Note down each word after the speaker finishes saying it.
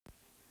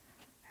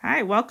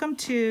Hi, welcome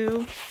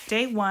to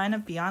day one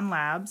of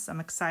Beyondlabz. I'm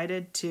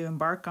excited to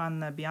embark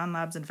on the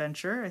Beyondlabz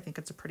adventure. I think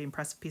it's a pretty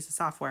impressive piece of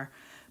software.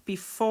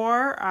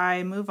 Before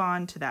I move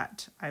on to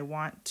that, I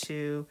want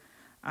to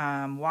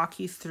walk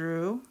you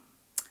through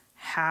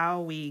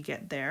how we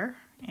get there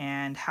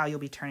and how you'll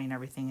be turning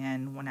everything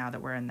in now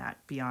that we're in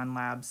that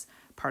Beyondlabz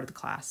part of the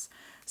class.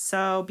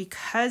 So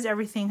because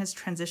everything has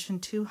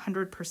transitioned to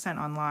 100%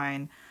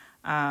 online,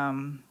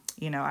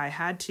 I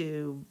had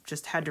to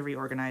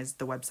reorganize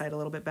the website a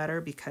little bit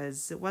better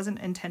because it wasn't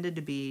intended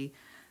to be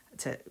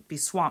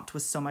swamped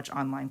with so much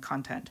online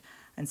content.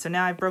 And so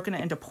now I've broken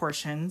it into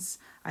portions.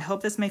 I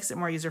hope this makes it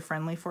more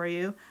user-friendly for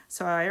you.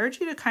 So I urge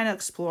you to kind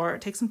of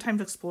take some time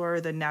to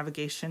explore the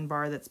navigation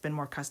bar that's been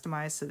more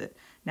customized so that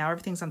now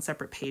everything's on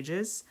separate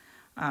pages,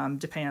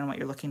 depending on what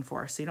you're looking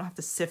for. So you don't have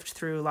to sift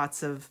through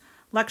lots of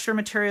lecture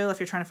material if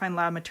you're trying to find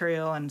lab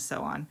material and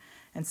so on.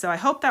 And so I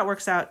hope that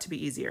works out to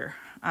be easier.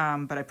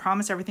 But I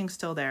promise everything's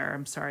still there.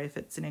 I'm sorry if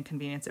it's an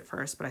inconvenience at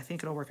first, but I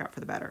think it'll work out for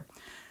the better.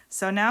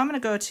 So now I'm going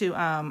to go to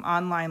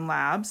online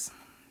labs.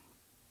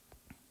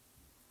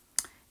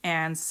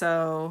 And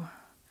so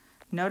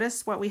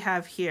notice what we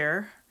have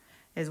here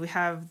is we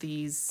have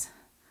these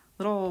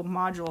little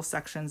module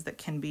sections that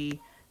can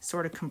be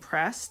sort of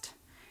compressed,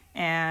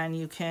 and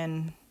you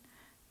can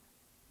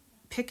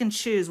pick and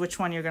choose which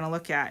one you're going to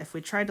look at. If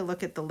we tried to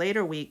look at the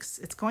later weeks,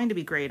 it's going to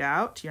be grayed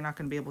out. You're not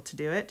going to be able to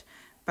do it.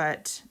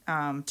 But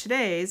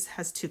today's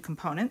has two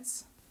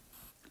components.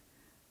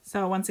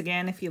 So once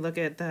again, if you look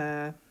at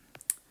the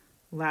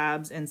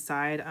labs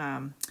inside,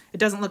 it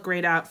doesn't look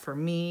grayed out for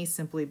me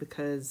simply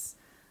because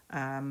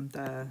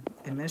the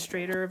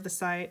administrator of the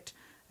site,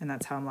 and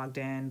that's how I'm logged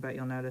in, but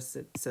you'll notice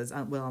it says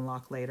will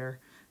unlock later.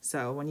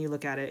 So when you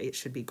look at it, it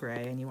should be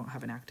gray and you won't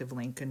have an active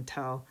link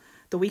until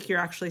the week you're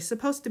actually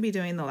supposed to be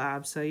doing the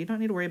lab. So you don't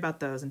need to worry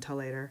about those until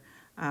later.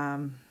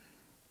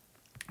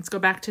 Let's go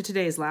back to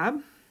today's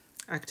lab,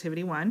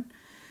 activity 1.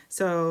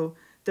 So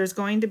there's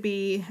going to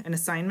be an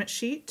assignment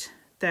sheet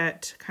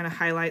that kind of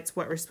highlights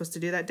what we're supposed to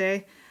do that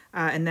day.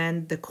 And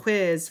then the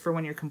quiz for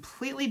when you're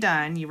completely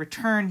done, you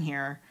return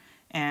here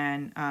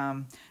and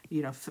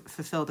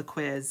fulfill the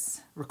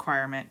quiz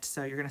requirement.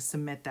 So you're going to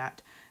submit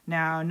that.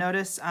 Now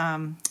notice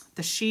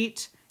the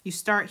sheet, you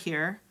start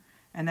here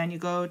and then you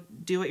go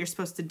do what you're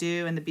supposed to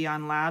do in the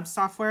Beyondlabz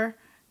software.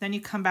 Then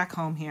you come back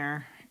home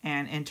here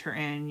and enter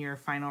in your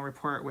final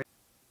report,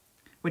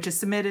 which is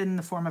submitted in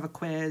the form of a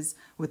quiz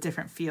with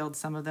different fields.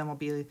 Some of them will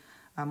be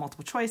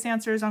multiple choice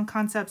answers on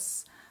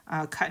concepts,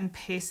 cut and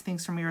paste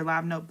things from your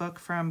lab notebook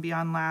from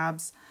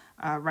Beyondlabz,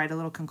 write a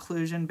little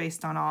conclusion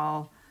based on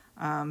all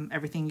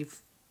everything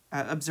you've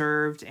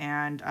observed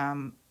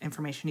and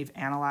information you've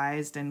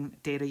analyzed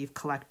and data you've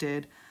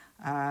collected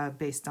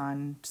based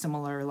on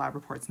similar lab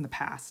reports in the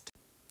past.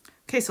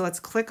 Okay, so let's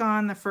click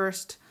on the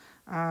first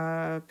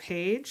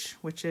page,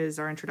 which is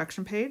our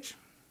introduction page.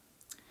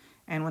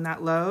 And when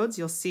that loads,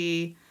 you'll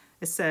see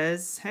it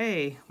says,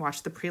 hey,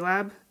 watch the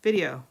pre-lab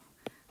video.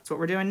 That's what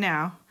we're doing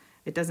now.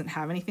 It doesn't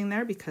have anything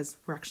there because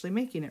we're actually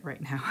making it right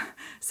now.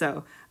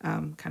 So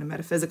kind of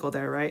metaphysical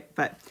there, right?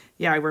 But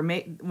yeah,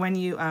 when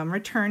you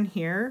return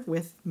here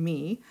with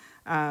me,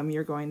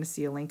 you're going to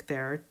see a link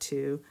there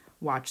to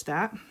watch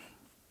that.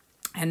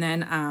 And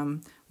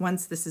then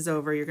once this is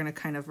over, you're going to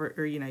kind of,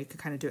 you can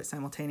kind of do it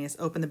simultaneous,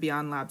 open the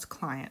Beyondlabz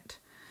client.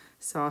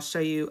 So I'll show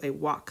you a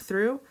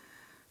walkthrough.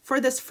 For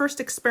this first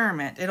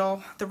experiment,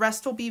 the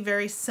rest will be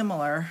very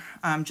similar,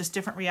 just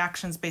different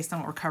reactions based on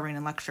what we're covering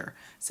in lecture.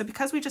 So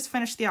because we just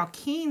finished the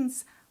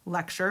alkenes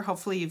lecture,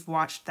 hopefully you've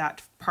watched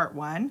that part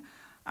 1,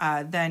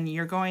 then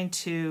you're going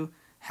to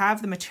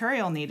have the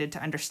material needed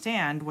to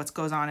understand what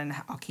goes on in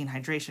alkene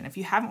hydration. If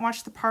you haven't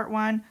watched the part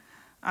 1,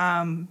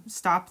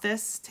 stop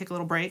this, take a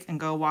little break, and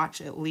go watch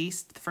at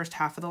least the first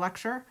half of the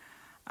lecture.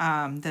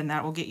 Then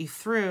that will get you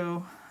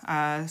through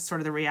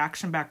sort of the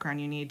reaction background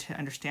you need to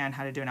understand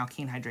how to do an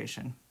alkene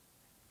hydration.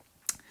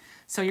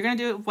 So you're going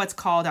to do what's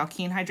called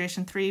alkene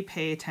hydration 3.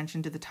 Pay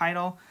attention to the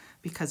title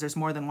because there's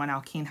more than one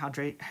alkene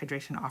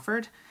hydration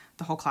offered.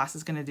 The whole class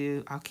is going to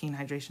do alkene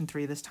hydration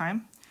 3 this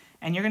time.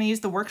 And you're going to use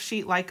the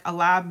worksheet like a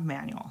lab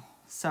manual.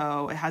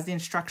 So it has the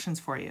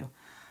instructions for you.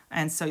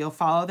 And so you'll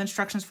follow the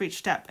instructions for each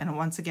step. And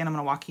once again, I'm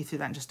going to walk you through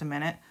that in just a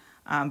minute.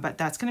 But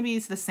that's going to be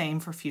the same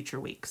for future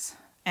weeks.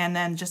 And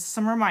then just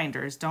some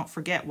reminders. Don't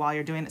forget while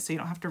you're doing it so you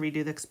don't have to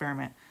redo the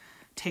experiment.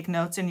 Take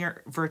notes in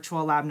your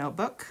virtual lab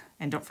notebook,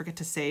 and don't forget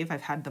to save.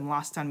 I've had them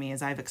lost on me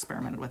as I've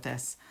experimented with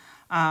this.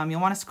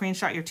 You'll want to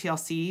screenshot your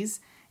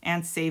TLCs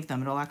and save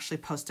them. It'll actually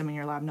post them in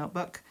your lab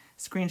notebook.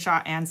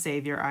 Screenshot and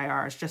save your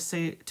IRs just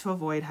to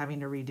avoid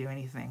having to redo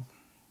anything.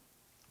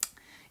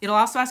 It'll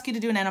also ask you to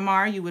do an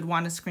NMR. You would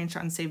want to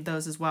screenshot and save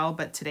those as well,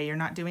 but today you're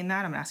not doing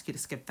that. I'm going to ask you to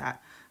skip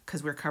that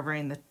because we're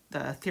covering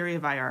the theory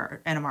of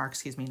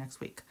NMR, next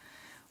week.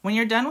 When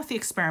you're done with the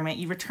experiment,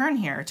 you return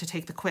here to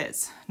take the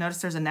quiz.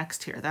 Notice there's a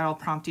next here. That'll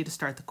prompt you to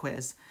start the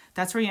quiz.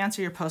 That's where you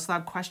answer your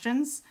post-lab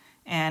questions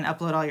and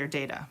upload all your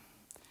data.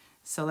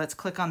 So let's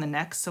click on the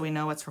next so we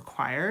know what's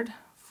required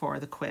for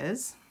the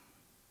quiz.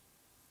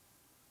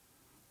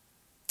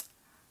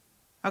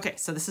 Okay,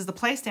 so this is the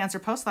place to answer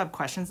post-lab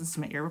questions and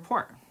submit your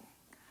report.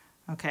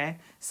 Okay,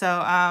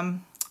 so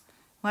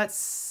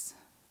let's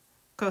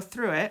go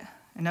through it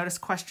and notice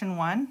question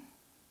 1.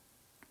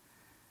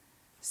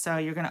 So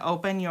you're going to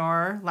open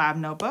your lab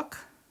notebook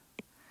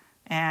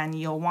and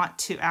you'll want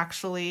to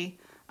actually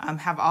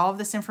have all of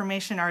this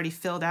information already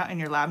filled out in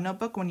your lab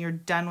notebook when you're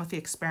done with the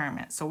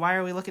experiment. So why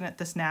are we looking at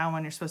this now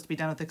when you're supposed to be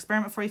done with the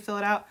experiment before you fill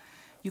it out?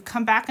 You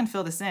come back and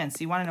fill this in, so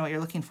you want to know what you're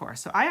looking for.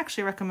 So I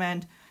actually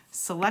recommend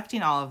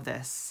selecting all of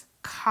this,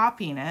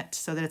 copying it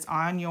so that it's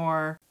on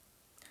your,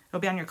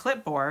 it'll be on your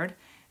clipboard,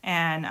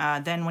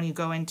 and then when you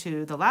go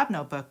into the lab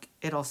notebook,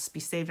 it'll be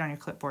saved on your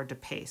clipboard to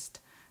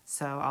paste.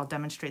 So I'll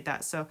demonstrate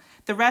that. So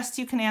the rest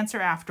you can answer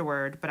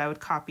afterward, but I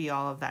would copy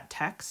all of that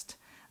text,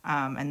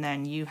 and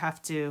then you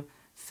have to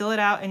fill it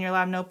out in your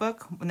lab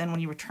notebook, and then when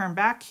you return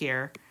back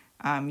here,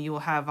 you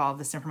will have all of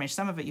this information.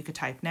 Some of it you could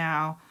type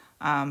now,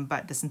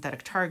 but the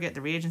synthetic target,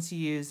 the reagents you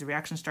use, the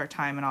reaction start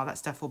time, and all that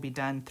stuff will be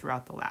done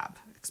throughout the lab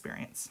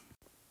experience.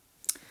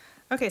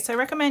 Okay, so I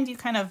recommend you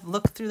kind of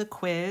look through the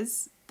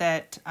quiz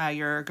that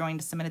you're going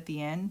to submit at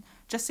the end,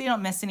 just so you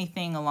don't miss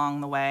anything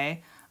along the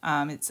way.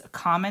 It's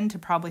common to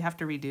probably have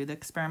to redo the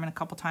experiment a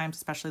couple times,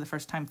 especially the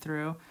first time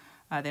through.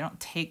 They don't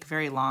take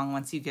very long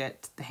once you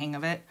get the hang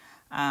of it.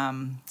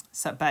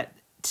 But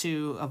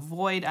to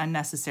avoid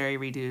unnecessary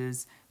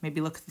redos,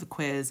 maybe look at the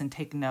quiz and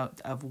take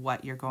note of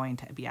what you're going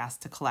to be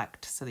asked to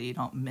collect so that you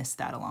don't miss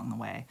that along the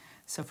way.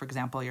 So for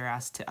example, you're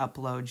asked to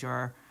upload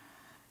your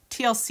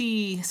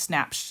TLC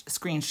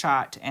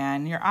screenshot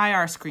and your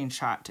IR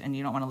screenshot, and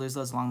you don't want to lose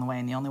those along the way,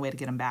 and the only way to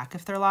get them back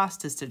if they're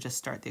lost is to just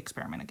start the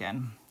experiment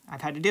again.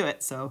 I've had to do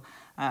it, so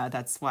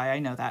that's why I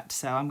know that.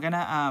 So I'm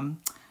gonna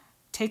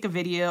take a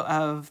video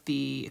of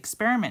the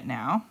experiment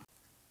now.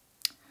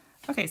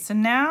 Okay, so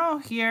now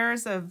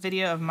here's a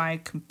video of my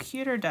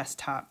computer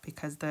desktop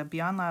because the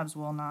Beyondlabz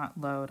will not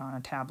load on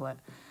a tablet.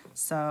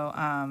 So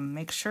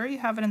make sure you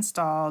have it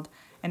installed.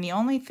 And the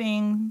only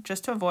thing,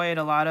 just to avoid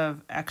a lot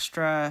of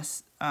extra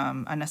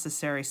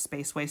unnecessary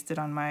space wasted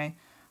on my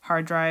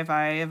hard drive,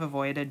 I have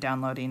avoided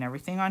downloading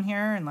everything on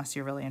here unless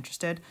you're really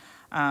interested.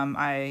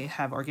 I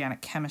have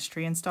organic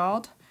chemistry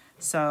installed.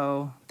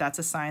 So that's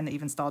a sign that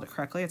you've installed it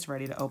correctly. It's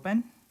ready to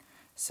open.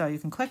 So you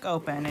can click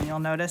open and you'll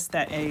notice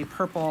that a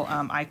purple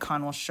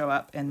icon will show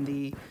up in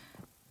the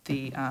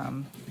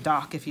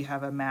dock if you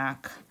have a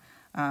Mac.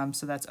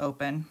 So that's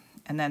open.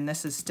 And then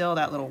this is still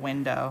that little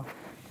window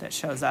that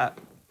shows up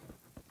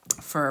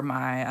for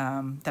my,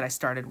 that I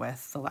started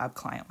with, the lab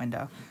client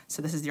window.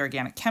 So this is the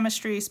organic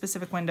chemistry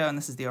specific window, and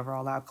this is the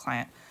overall lab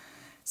client.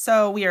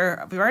 So we've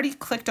already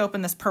clicked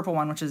open this purple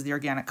one, which is the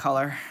organic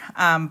color,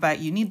 but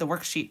you need the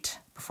worksheet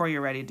before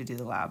you're ready to do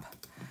the lab.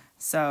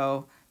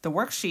 So the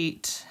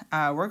worksheet,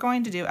 we're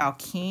going to do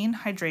alkene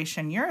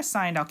hydration. You're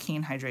assigned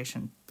alkene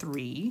hydration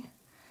 3.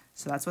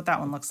 So that's what that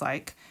one looks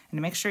like. And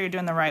to make sure you're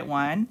doing the right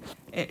one,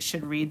 it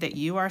should read that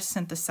you are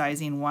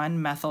synthesizing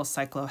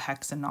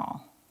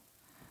 1-methylcyclohexanol.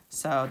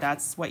 So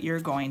that's what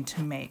you're going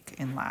to make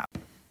in lab.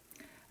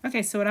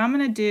 Okay, so what I'm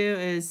going to do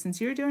is,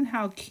 since you're doing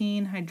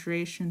alkene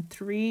hydration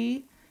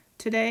 3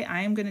 today,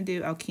 I am going to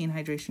do alkene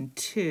hydration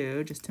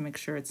 2 just to make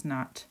sure it's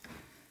not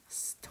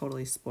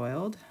totally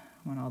spoiled.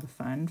 I want all the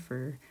fun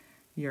for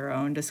your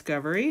own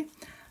discovery.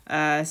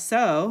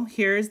 So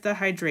here's the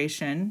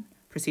hydration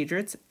procedure.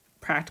 It's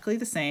practically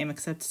the same,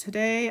 except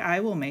today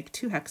I will make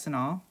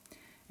 2-hexanol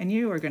and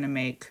you are going to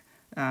make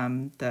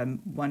the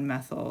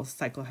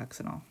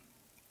 1-methylcyclohexanol.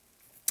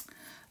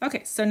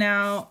 Okay, so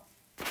now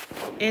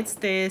it's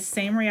the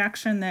same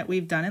reaction that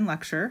we've done in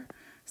lecture.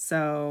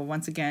 So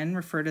once again,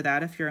 refer to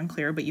that if you're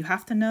unclear, but you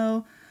have to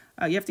know,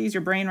 you have to use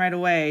your brain right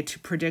away to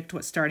predict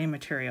what starting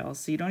materials.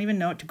 So you don't even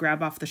know what to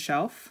grab off the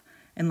shelf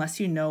unless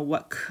you know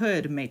what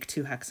could make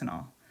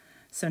 2-hexanol.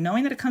 So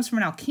knowing that it comes from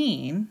an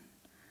alkene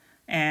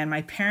and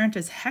my parent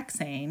is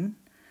hexane,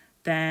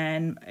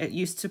 then it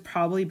used to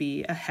probably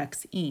be a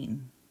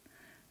hexene.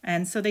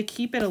 And so they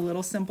keep it a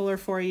little simpler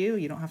for you.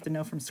 You don't have to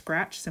know from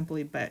scratch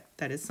simply, but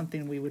that is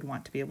something we would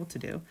want to be able to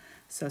do.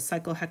 So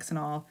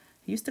cyclohexanol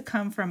used to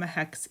come from a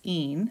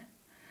hexene,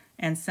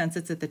 and since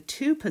it's at the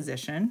 2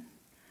 position,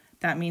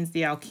 that means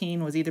the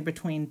alkene was either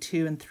between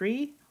 2 and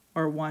 3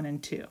 or 1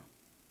 and 2.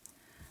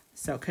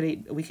 So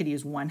we could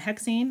use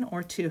 1-hexene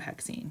or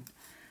 2-hexene.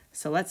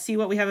 So let's see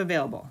what we have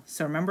available.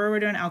 So remember, we're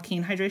doing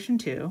alkene hydration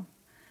 2.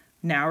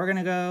 Now we're going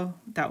to go,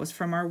 that was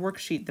from our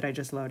worksheet that I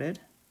just loaded.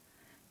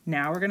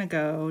 Now we're going to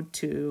go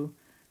to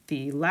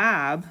the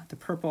lab, the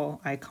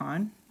purple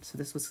icon. So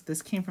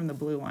this came from the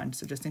blue one.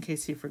 So just in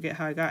case you forget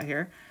how I got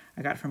here,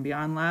 I got it from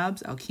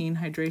Beyondlabz, alkene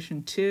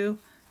hydration 2.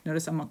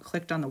 Notice I'm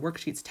clicked on the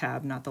worksheets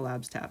tab, not the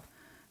labs tab.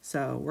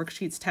 So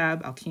worksheets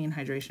tab, alkene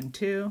hydration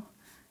 2.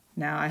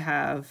 Now I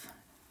have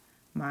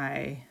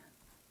my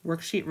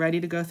worksheet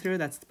ready to go through.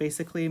 That's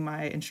basically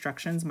my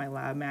instructions, my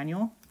lab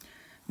manual.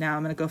 Now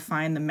I'm going to go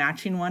find the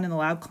matching one in the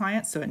lab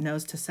client so it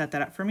knows to set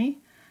that up for me.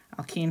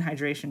 Alkene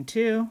hydration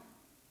 2.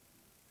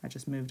 That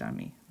just moved on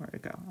me. Where'd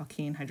it go?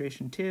 Alkene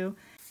hydration 2.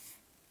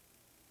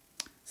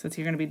 So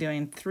you're going to be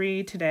doing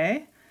 3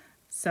 today.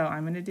 So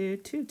I'm going to do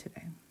 2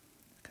 today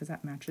because because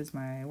that matches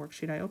my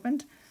worksheet I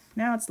opened.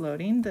 Now it's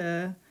loading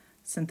the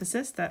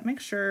synthesis. That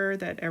makes sure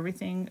that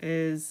everything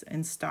is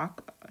in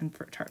stock as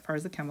far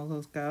as the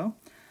chemicals go.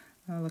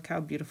 Look how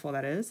beautiful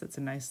that is. It's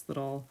a nice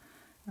little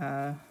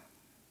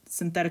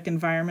synthetic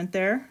environment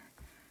there.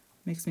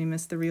 Makes me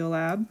miss the real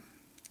lab,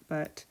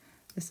 but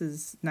this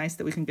is nice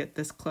that we can get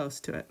this close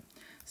to it.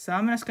 So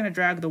I'm just going to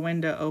drag the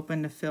window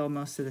open to fill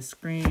most of the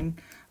screen.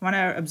 I want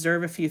to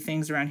observe a few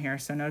things around here.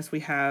 So notice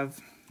we have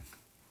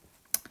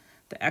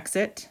the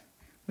exit,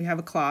 we have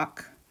a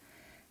clock.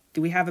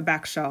 Do we have a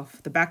back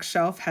shelf? The back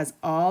shelf has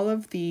all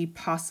of the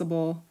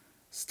possible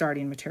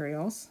starting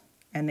materials,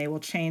 and they will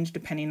change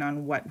depending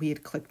on what we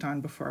had clicked on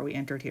before we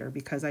entered here.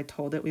 Because I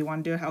told it we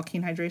want to do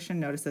alkene hydration,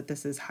 notice that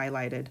this is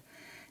highlighted.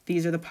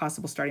 These are the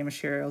possible starting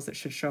materials that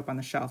should show up on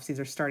the shelves. These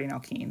are starting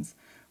alkenes.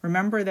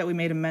 Remember that we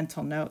made a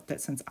mental note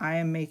that since I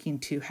am making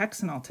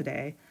 2-hexanol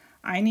today,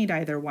 I need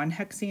either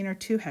 1-hexene or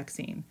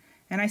 2-hexene.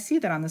 And I see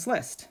that on this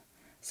list.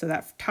 So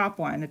that top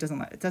one, it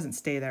doesn't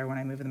stay there when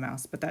I move the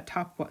mouse, but that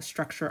top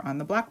structure on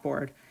the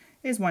blackboard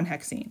is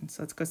 1-hexene.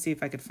 So let's go see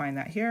if I could find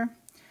that here.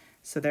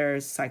 So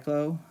there's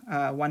 1-methyl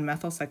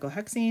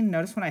cyclohexene.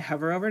 Notice when I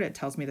hover over it, it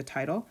tells me the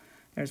title.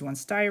 There's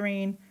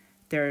 1-styrene,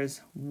 there's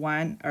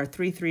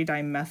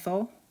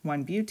 3,3-dimethyl,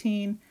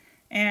 1-butene,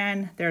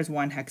 and there's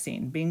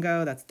 1-hexene.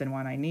 Bingo, that's the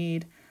one I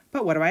need.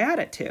 But what do I add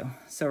it to?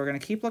 So we're going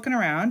to keep looking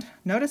around.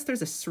 Notice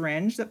there's a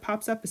syringe that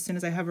pops up as soon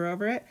as I hover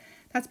over it.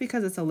 That's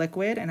because it's a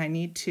liquid and I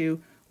need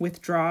to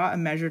withdraw a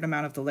measured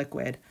amount of the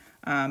liquid.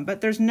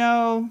 But there's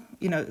no,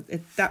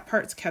 that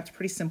part's kept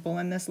pretty simple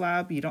in this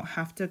lab. You don't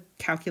have to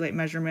calculate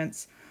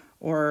measurements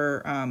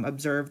or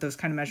observe those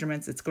kind of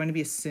measurements. It's going to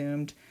be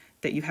assumed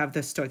that you have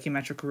the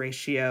stoichiometric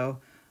ratio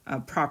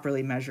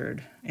properly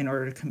measured in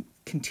order to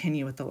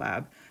continue with the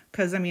lab.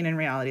 Because, in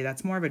reality,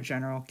 that's more of a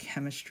general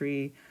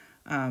chemistry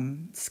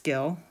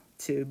skill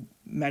to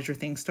measure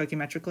things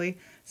stoichiometrically.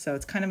 So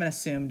it's kind of an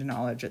assumed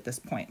knowledge at this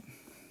point.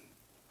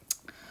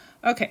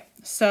 Okay,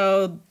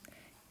 so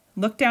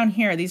look down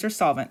here. These are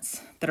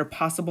solvents that are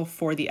possible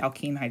for the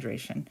alkene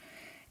hydration.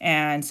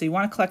 And so you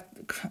want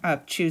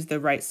to choose the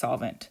right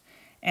solvent.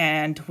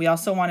 And we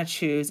also want to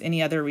choose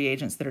any other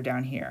reagents that are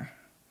down here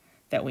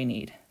that we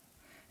need.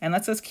 And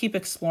let's just keep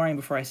exploring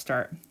before I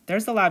start.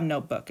 There's the lab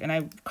notebook, and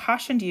I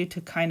cautioned you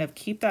to kind of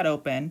keep that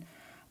open.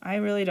 I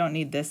really don't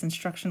need this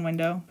instruction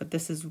window, but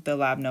this is the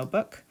lab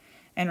notebook.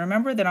 And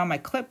remember that on my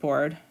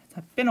clipboard,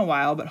 it's been a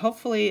while, but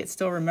hopefully it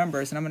still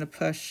remembers, and I'm going to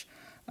push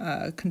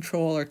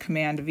Control or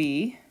Command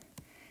V.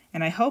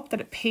 And I hope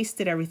that it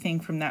pasted everything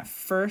from that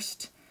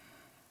first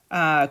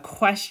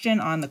question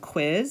on the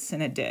quiz,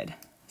 and it did.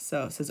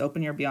 So it says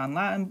open your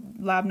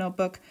Beyondlabz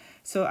notebook.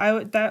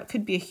 So that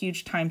could be a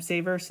huge time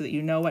saver so that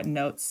you know what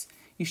notes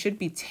you should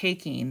be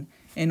taking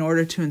in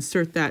order to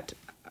insert that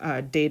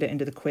data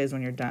into the quiz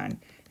when you're done.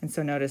 And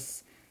so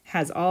notice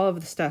has all of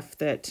the stuff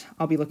that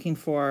I'll be looking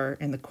for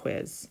in the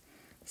quiz.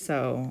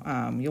 So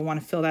you'll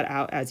want to fill that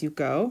out as you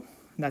go.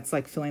 That's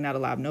like filling out a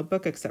lab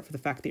notebook, except for the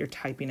fact that you're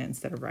typing it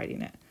instead of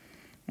writing it.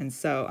 And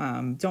so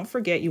don't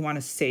forget you want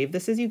to save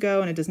this as you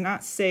go, and it does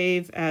not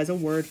save as a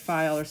Word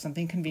file or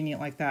something convenient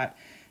like that.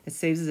 It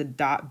saves as a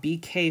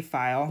 .bk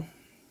file,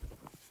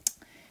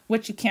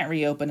 which you can't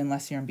reopen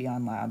unless you're in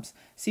Beyondlabz.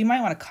 So you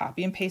might want to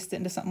copy and paste it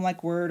into something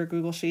like Word or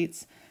Google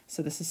Sheets.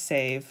 So this is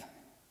save.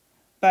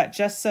 But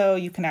just so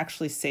you can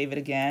actually save it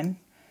again,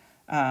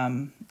 I'll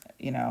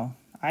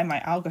go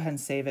ahead and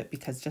save it,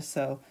 because just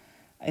so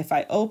if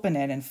I open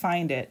it and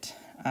find it,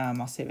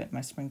 I'll save it in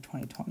my spring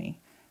 2020.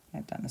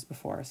 I've done this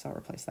before, so I'll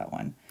replace that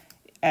one.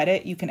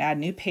 Edit, you can add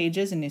new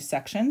pages and new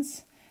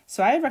sections.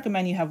 So I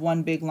recommend you have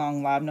one big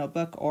long lab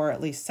notebook, or at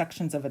least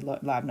sections of a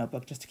lab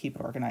notebook, just to keep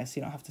it organized so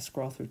you don't have to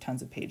scroll through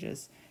tons of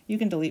pages. You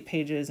can delete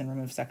pages and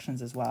remove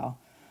sections as well.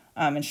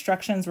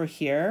 Instructions were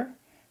here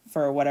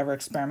for whatever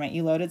experiment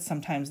you loaded.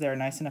 Sometimes they're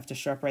nice enough to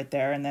show up right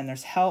there, and then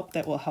there's help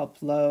that will help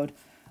load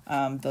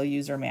the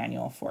user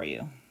manual for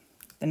you.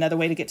 Another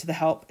way to get to the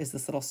help is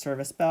this little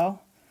service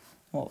bell.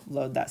 We'll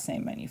load that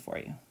same menu for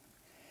you.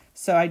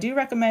 So I do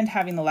recommend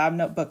having the lab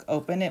notebook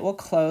open. It will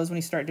close when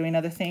you start doing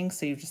other things,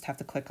 so you just have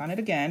to click on it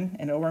again,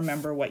 and it'll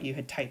remember what you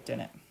had typed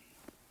in it.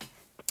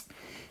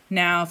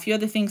 Now, a few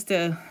other things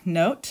to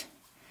note.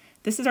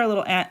 This is our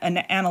little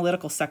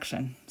analytical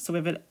section. So we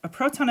have a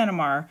proton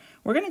NMR.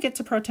 We're going to get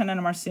to proton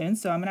NMR soon,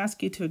 so I'm going to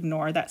ask you to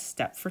ignore that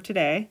step for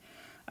today.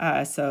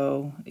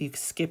 So you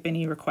skip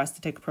any request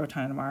to take a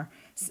proton NMR.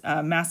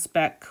 Mass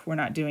spec we're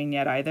not doing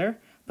yet either.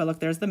 But look,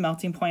 there's the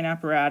melting point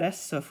apparatus.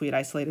 So if we had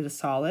isolated a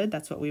solid,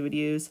 that's what we would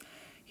use.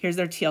 Here's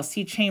their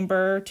TLC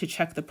chamber to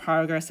check the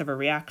progress of a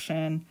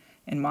reaction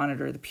and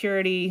monitor the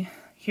purity.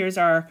 Here's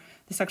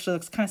this actually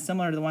looks kind of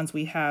similar to the ones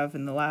we have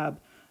in the lab,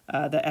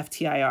 the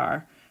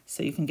FTIR.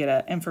 So you can get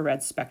an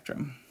infrared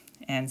spectrum.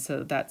 And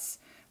so that's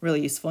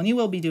really useful. And you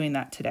will be doing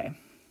that today.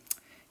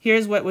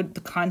 Here's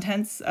the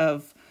contents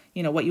of,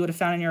 what you would have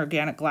found in your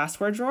organic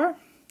glassware drawer.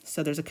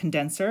 So there's a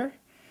condenser.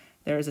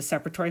 There's a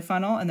separatory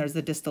funnel, and there's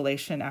the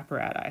distillation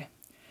apparatus.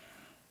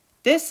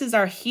 This is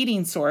our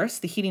heating source,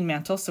 the heating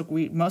mantle. So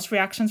most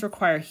reactions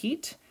require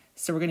heat.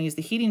 So we're going to use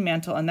the heating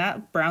mantle, and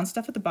that brown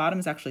stuff at the bottom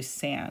is actually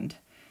sand.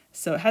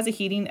 So it has a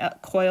heating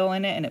coil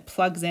in it, and it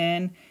plugs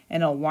in,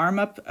 and it'll warm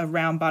up a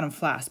round bottom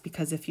flask,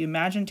 because if you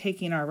imagine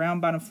taking our round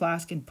bottom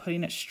flask and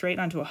putting it straight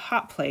onto a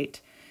hot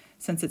plate,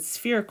 since it's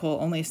spherical,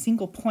 only a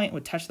single point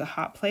would touch the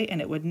hot plate and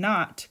it would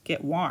not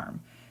get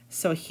warm.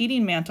 So a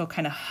heating mantle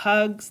kind of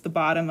hugs the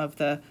bottom of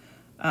the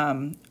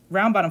round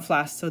bottom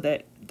flask so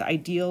that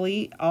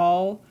ideally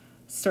all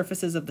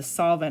surfaces of the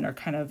solvent are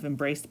kind of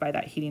embraced by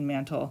that heating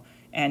mantle,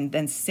 and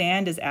then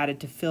sand is added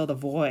to fill the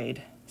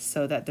void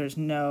so that there's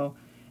no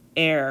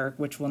air,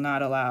 which will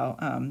not allow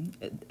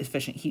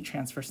efficient heat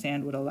transfer.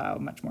 Sand would allow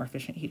much more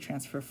efficient heat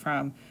transfer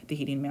from the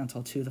heating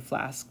mantle to the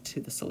flask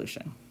to the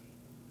solution.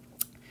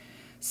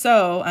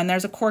 So, and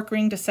there's a cork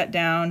ring to set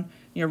down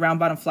your round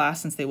bottom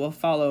flask, since they will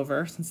fall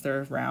over since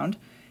they're round.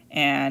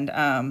 And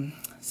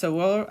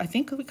I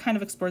think we kind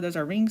of explored there's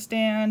our ring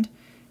stand.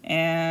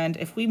 And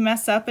if we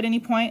mess up at any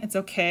point, it's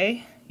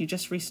okay. You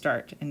just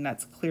restart, and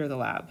that's clear the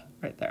lab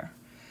right there.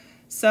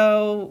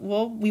 So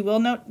we will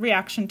note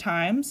reaction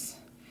times,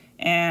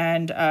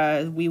 and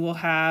we will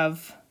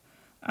have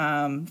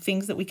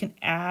things that we can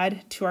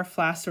add to our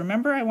flask. So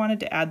remember, I wanted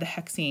to add the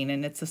hexene,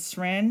 and it's a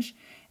syringe,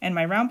 and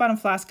my round bottom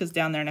flask is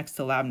down there next to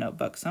the lab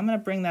notebook. So I'm going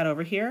to bring that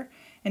over here,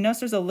 and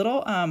notice there's a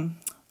little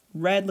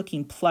red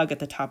looking plug at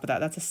the top of that.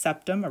 That's a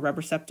septum, a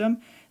rubber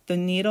septum. The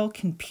needle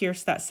can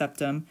pierce that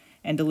septum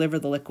and deliver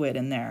the liquid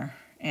in there.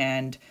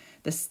 And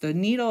the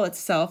needle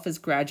itself is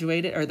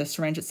graduated, or the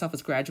syringe itself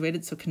is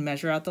graduated, so it can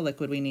measure out the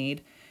liquid we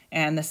need.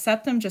 And the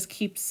septum just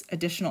keeps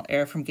additional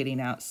air from getting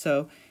out.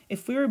 So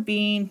if we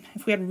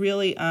had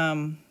really,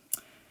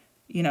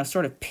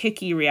 sort of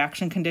picky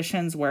reaction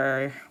conditions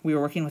where we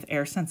were working with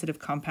air-sensitive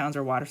compounds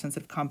or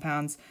water-sensitive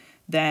compounds,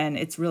 then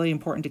it's really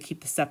important to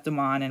keep the septum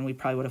on, and we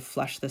probably would have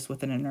flushed this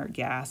with an inert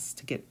gas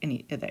to get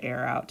any of the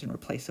air out and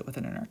replace it with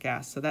an inert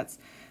gas. So that's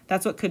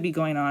what could be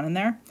going on in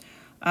there.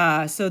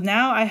 So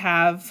now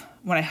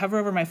when I hover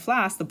over my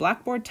flask, the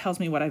blackboard tells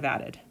me what I've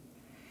added.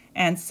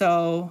 And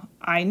so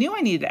I knew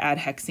I needed to add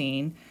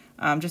hexene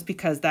just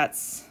because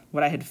that's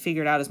what I had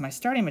figured out as my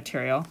starting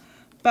material.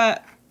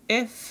 But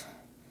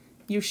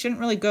you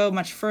shouldn't really go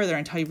much further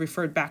until you've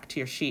referred back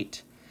to your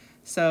sheet.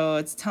 So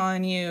it's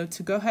telling you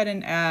to go ahead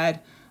and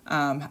add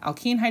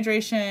alkene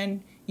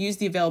hydration, use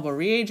the available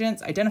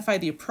reagents, identify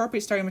the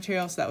appropriate starting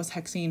material, so that was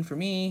hexene for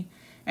me,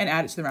 and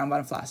add it to the round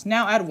bottom flask.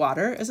 Now add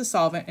water as a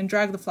solvent and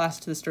drag the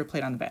flask to the stir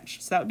plate on the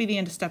bench. So that would be the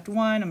end of step 1.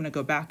 I'm going to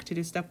go back to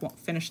do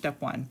finish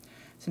step 1.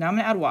 So now I'm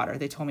going to add water.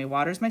 They told me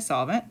water is my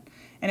solvent,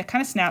 and it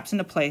kind of snaps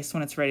into place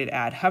when it's ready to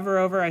add. Hover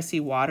over, I see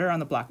water on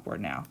the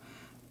blackboard now.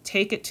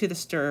 Take it to the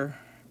stir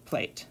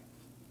plate.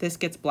 This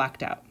gets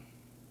blacked out.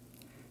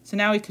 So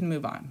now we can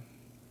move on.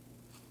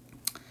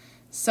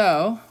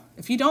 So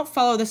if you don't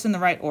follow this in the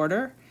right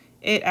order,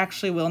 it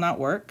actually will not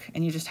work,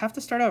 and you just have to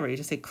start over. You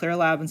just say clear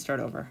lab and start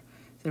over.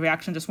 The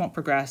reaction just won't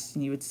progress,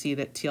 and you would see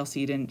that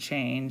TLC didn't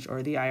change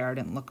or the IR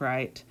didn't look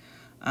right,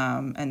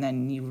 and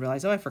then you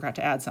realize, oh, I forgot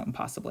to add something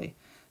possibly.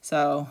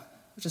 So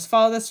just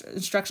follow the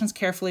instructions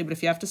carefully, but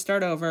if you have to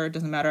start over, it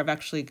doesn't matter. I've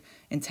actually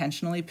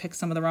intentionally picked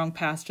some of the wrong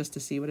paths just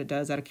to see what it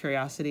does out of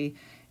curiosity,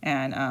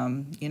 and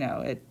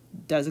it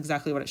does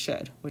exactly what it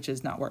should, which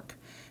is not work.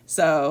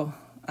 So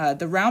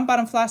the round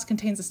bottom flask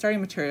contains the starting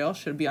material,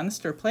 should be on the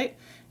stir plate,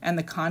 and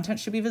the content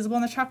should be visible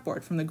on the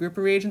chalkboard. From the group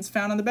of reagents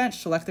found on the bench,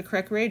 select the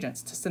correct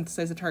reagents to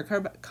synthesize the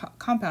target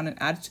compound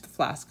and add it to the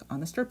flask on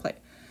the stir plate.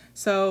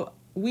 So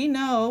we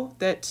know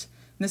that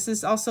this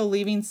is also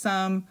leaving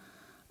some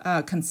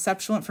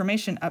conceptual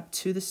information up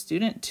to the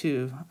student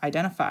to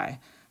identify.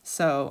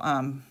 So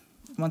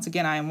once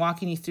again, I am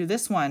walking you through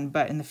this one,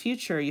 but in the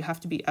future, you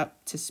have to be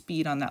up to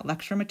speed on that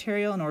lecture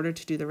material in order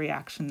to do the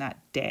reaction that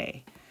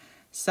day.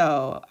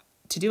 So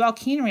to do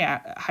alkene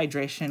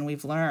hydration,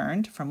 we've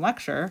learned from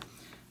lecture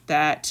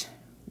that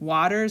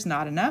water is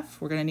not enough.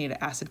 We're going to need an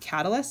acid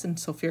catalyst, and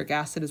sulfuric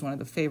acid is one of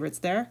the favorites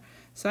there.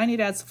 So I need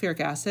to add sulfuric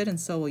acid, and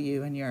so will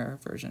you in your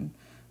version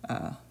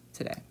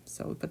today.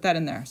 So we put that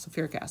in there,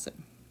 sulfuric acid.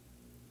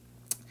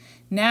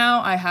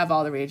 Now I have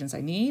all the reagents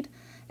I need,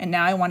 and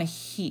now I want to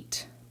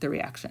heat the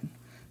reaction.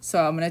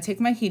 So I'm going to take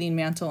my heating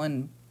mantle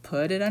and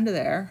put it under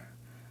there.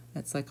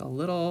 It's like a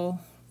little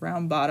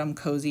round bottom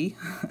cozy.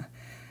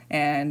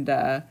 And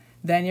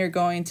then you're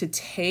going to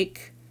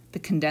take the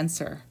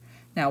condenser.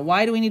 Now,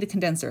 why do we need a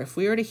condenser? If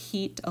we were to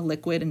heat a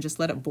liquid and just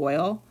let it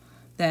boil,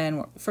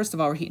 then first of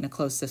all, we're heating a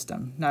closed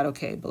system. Not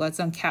okay, but let's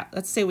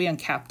say we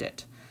uncapped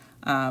it,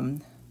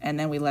 and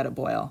then we let it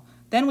boil.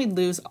 Then we'd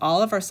lose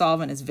all of our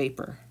solvent as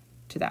vapor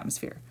to the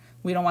atmosphere.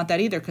 We don't want that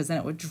either, because then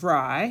it would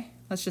dry.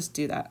 Let's just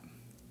do that.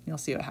 You'll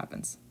see what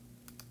happens.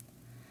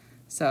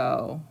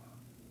 So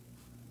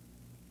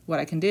what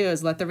I can do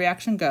is let the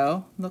reaction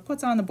go. Look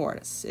what's on the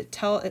board.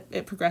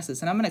 It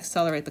progresses, and I'm going to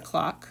accelerate the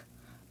clock.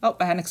 Oh,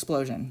 I had an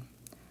explosion.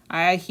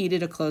 I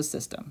heated a closed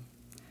system.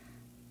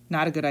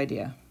 Not a good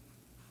idea.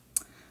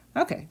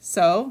 Okay,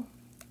 so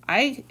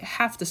I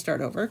have to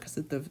start over because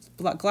the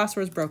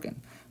glassware is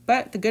broken.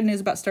 But the good news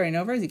about starting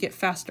over is you get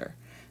faster.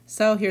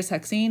 So here's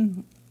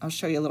hexene. I'll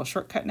show you a little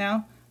shortcut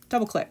now.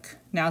 Double click.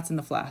 Now it's in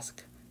the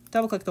flask.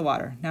 double click the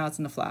water. Now it's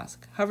in the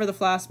flask. Hover the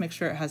flask, make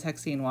sure it has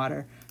hexene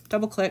water.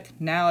 Double click,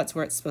 now it's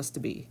where it's supposed to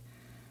be.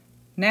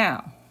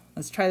 Now,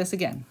 let's try this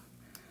again.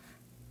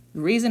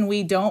 The reason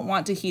we don't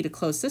want to heat a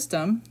closed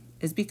system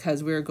is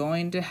because we're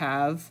going to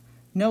have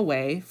no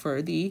way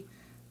for the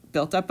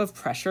buildup of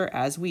pressure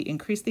as we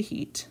increase the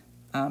heat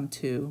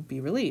to be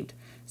relieved.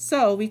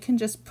 So we can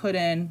just put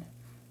in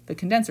the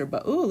condenser,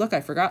 but ooh, look,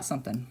 I forgot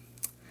something.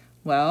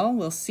 Well,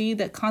 we'll see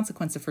the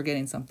consequence of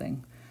forgetting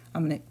something.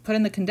 I'm going to put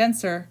in the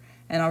condenser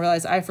and I'll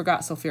realize I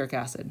forgot sulfuric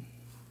acid.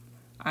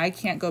 I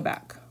can't go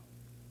back.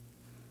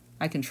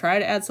 I can try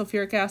to add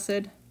sulfuric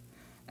acid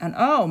and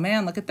oh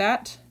man, look at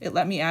that. It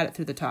let me add it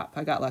through the top.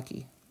 I got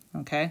lucky.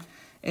 Okay.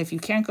 If you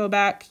can't go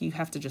back, you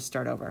have to just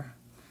start over.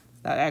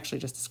 I actually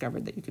just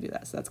discovered that you could do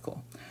that, so that's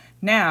cool.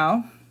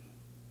 Now,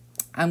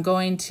 I'm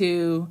going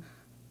to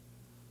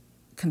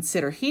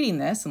consider heating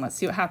this and let's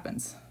see what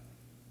happens.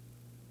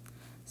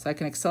 So I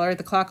can accelerate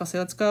the clock. I'll say,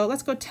 let's go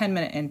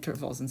 10-minute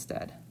intervals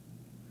instead.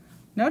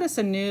 Notice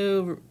a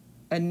new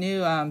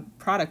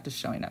product is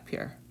showing up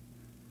here.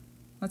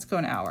 Let's go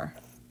an hour.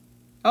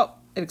 Oh,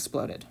 it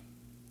exploded.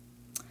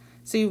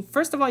 So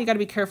first of all, you got to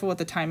be careful with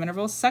the time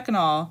intervals. Second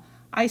of all,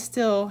 I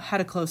still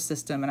had a closed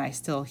system and I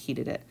still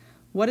heated it.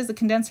 What is the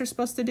condenser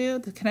supposed to do?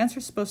 The condenser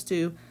is supposed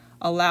to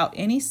allow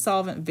any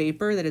solvent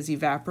vapor that is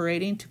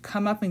evaporating to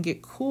come up and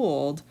get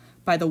cooled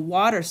by the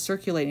water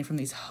circulating from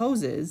these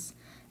hoses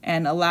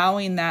and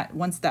allowing that,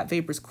 once that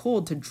vapor is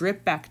cooled, to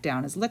drip back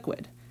down as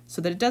liquid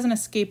so that it doesn't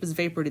escape as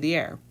vapor to the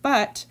air.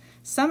 But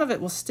some of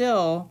it will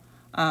still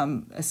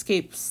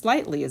escape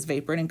slightly as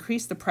vapor and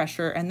increase the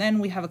pressure, and then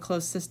we have a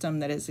closed system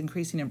that is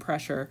increasing in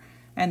pressure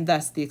and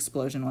thus the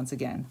explosion once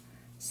again.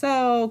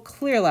 So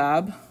clear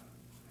lab.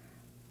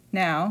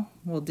 Now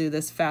we'll do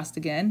this fast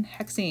again.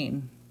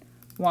 Hexene,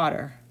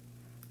 water,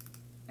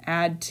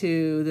 add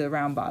to the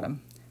round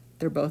bottom.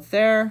 They're both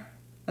there.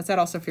 Let's add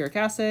all sulfuric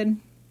acid.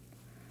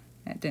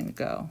 It didn't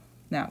go.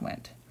 Now it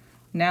went.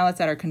 Now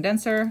let's add our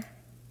condenser.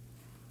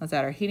 Let's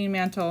add our heating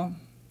mantle.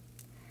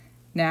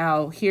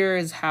 Now here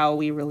is how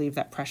we relieve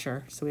that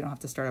pressure so we don't have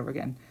to start over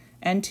again.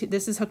 And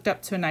this is hooked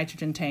up to a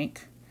nitrogen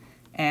tank,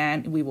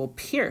 and we will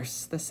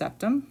pierce the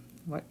septum.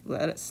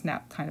 Let it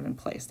snap kind of in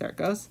place. There it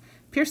goes.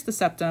 Pierce the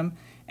septum,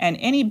 and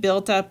any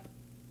built-up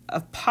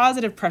of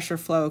positive pressure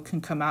flow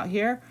can come out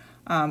here,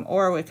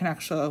 or it can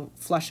actually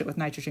flush it with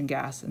nitrogen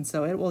gas, and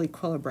so it will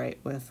equilibrate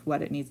with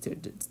what it needs to.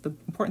 The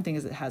important thing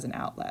is it has an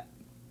outlet.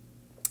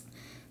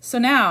 So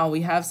now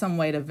we have some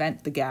way to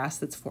vent the gas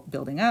that's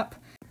building up.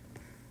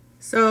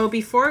 So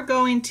before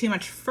going too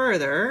much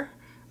further,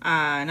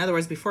 in other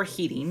words, before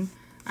heating,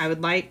 I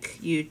would like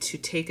you to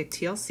take a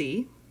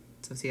TLC.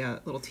 So see how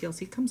a little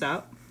TLC comes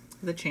out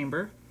of the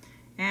chamber,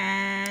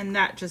 and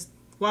that just,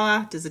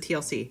 voila, does the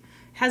TLC. It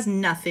has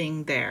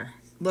nothing there.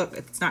 Look,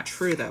 it's not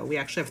true though. We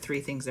actually have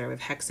three things there. We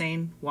have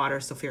hexane, water,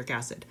 sulfuric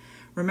acid.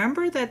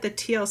 Remember that the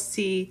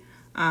TLC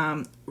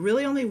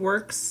really only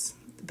works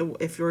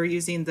if you're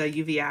using the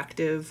UV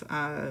active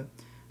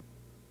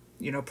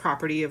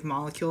property of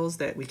molecules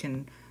that we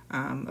can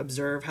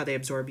observe how they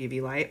absorb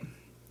UV light.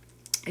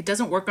 It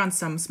doesn't work on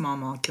some small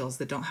molecules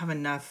that don't have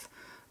enough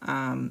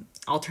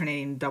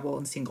alternating double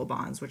and single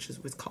bonds, which is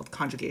what's called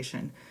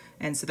conjugation.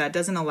 And so that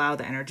doesn't allow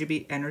the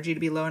energy to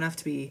be low enough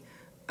to be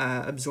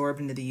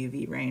absorbed into the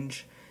UV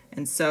range.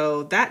 And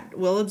so that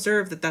we'll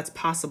observe that that's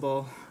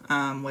possible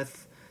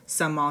with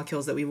some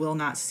molecules that we will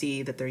not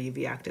see that they're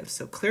UV active.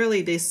 So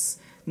clearly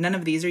none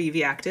of these are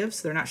UV active,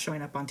 so they're not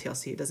showing up on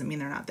TLC. It doesn't mean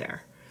they're not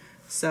there.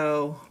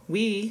 So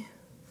we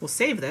will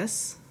save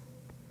this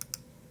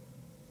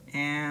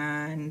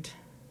and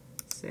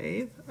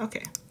save.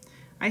 Okay.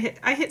 I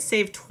hit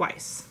save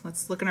twice.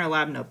 Let's look in our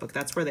lab notebook.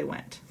 That's where they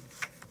went.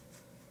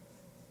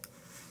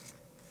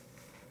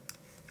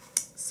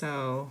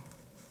 So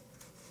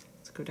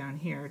let's go down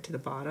here to the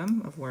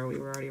bottom of where we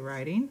were already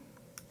writing.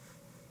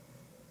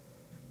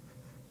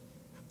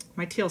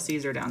 My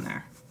TLCs are down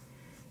there.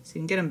 So you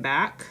can get them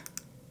back.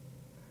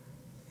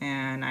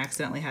 And I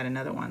accidentally had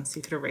another one, so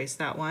you could erase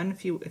that one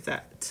if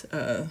that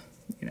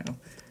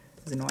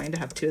is annoying to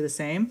have two of the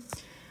same.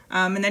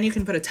 And then you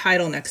can put a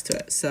title next to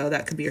it, so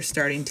that could be your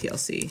starting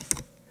TLC.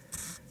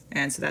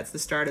 And so that's the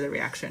start of the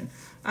reaction.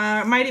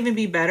 It might even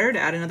be better to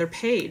add another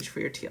page for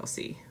your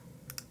TLC.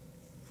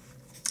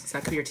 So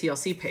that could be your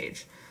TLC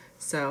page.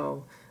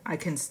 So I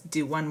can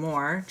do one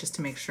more just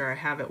to make sure I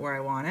have it where I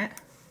want it.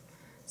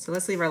 So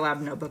let's leave our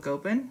lab notebook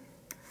open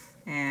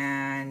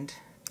and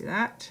do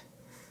that.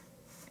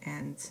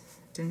 And it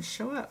didn't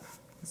show up.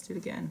 Let's do it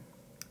again.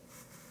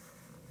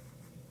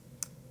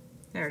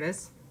 There it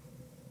is.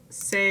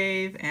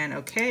 Save and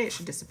okay, it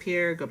should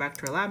disappear. Go back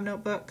to our lab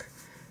notebook.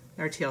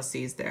 Our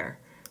TLC is there.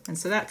 And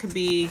so that could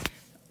be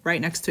right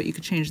next to it. You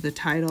could change the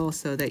title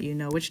so that you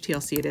know which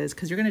TLC it is,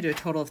 because you're going to do a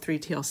total of 3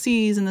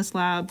 TLCs in this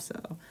lab.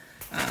 So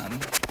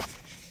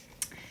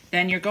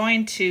then you're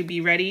going to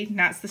be ready.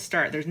 That's the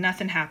start. There's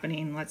nothing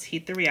happening. Let's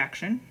heat the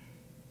reaction.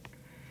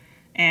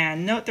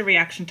 And note the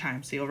reaction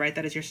time, so you'll write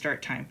that as your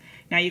start time.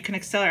 Now you can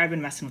accelerate, I've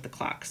been messing with the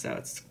clock, so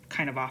it's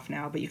kind of off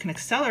now, but you can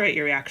accelerate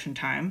your reaction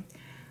time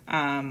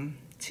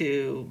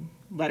to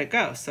let it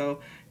go. So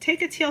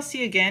take a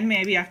TLC again,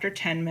 maybe after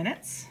 10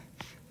 minutes.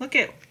 Look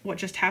at what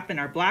just happened.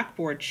 Our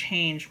blackboard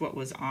changed what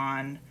was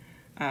on,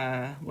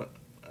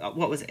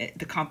 what was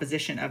the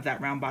composition of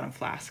that round bottom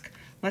flask.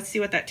 Let's see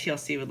what that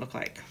TLC would look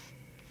like.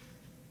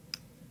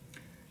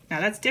 Now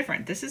that's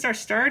different. This is our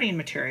starting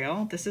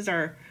material. This is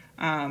our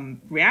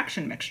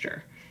reaction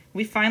mixture.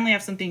 We finally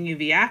have something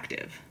UV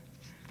active.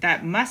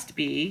 That must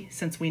be,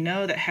 since we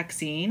know that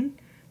hexene,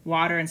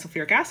 water, and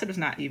sulfuric acid is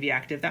not UV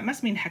active, that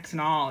must mean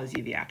hexanol is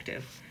UV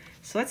active.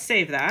 So let's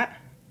save that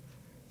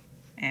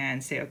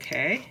and say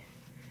okay.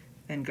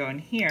 Then go in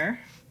here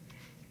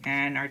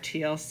and our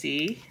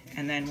TLC,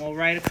 and then we'll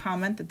write a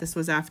comment that this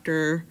was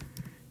after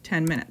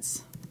 10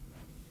 minutes.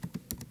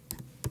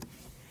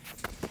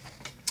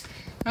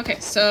 Okay,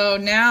 so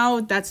now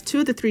that's 2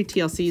 of the 3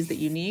 TLCs that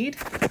you need.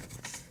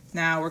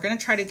 Now we're going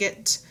to try to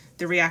get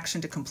the reaction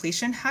to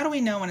completion. How do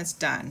we know when it's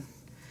done?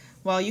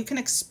 Well, you can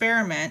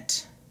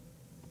experiment.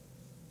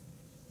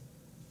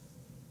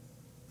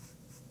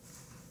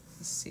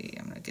 Let's see,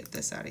 I'm going to get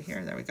this out of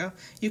here. There we go.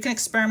 You can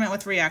experiment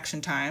with reaction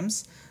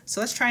times. So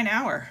let's try an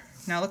hour.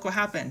 Now look what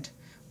happened.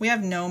 We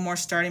have no more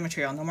starting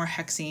material, no more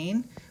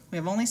hexene. We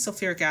have only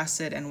sulfuric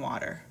acid and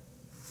water.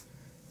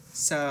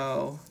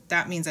 So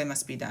that means I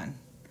must be done.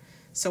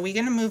 So we're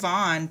going to move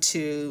on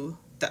to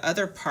the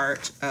other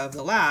part of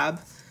the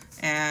lab,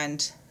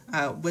 and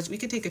which we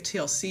could take a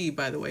TLC,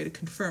 by the way, to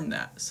confirm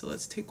that. So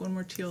let's take one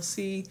more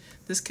TLC.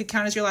 This could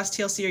count as your last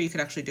TLC, or you could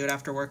actually do it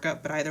after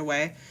workup, but either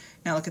way.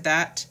 Now look at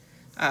that.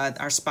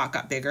 Our spot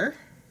got bigger,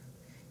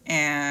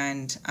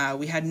 and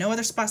we had no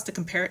other spots to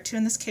compare it to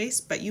in this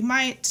case, but you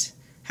might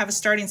have a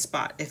starting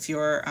spot if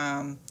your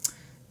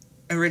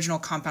original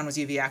compound was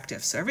UV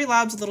active. So every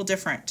lab's a little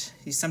different.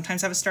 You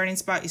sometimes have a starting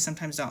spot, you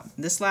sometimes don't.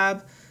 In this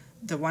lab,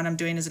 the one I'm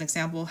doing as an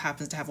example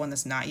happens to have one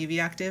that's not UV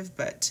active,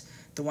 but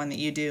the one that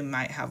you do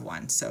might have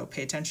one. So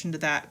pay attention to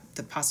that,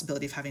 the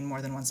possibility of having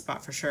more than one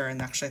spot for sure.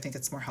 And actually I think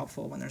it's more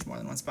helpful when there's more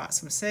than one spot. So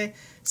I'm going to say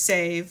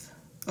save,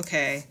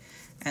 okay,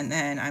 and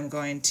then I'm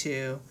going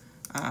to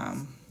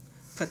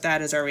put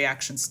that as our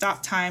reaction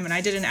stop time. And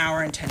I did an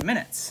hour and 10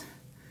 minutes.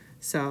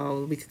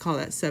 So we could call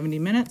that 70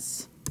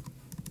 minutes.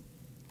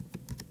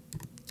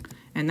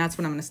 And that's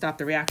when I'm going to stop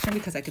the reaction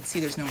because I could see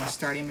there's no more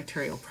starting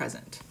material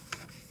present.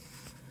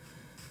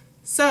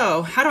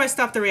 So how do I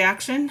stop the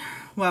reaction?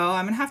 Well,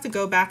 I'm going to have to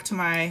go back to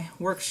my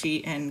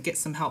worksheet and get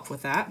some help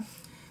with that.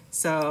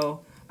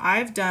 So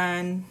I've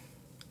done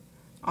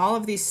all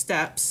of these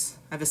steps.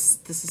 This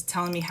is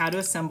telling me how to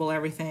assemble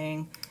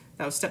everything.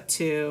 That was step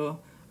 2.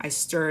 I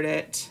stirred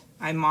it.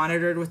 I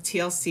monitored with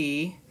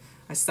TLC.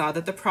 I saw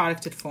that the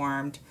product had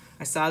formed.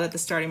 I saw that the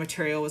starting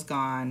material was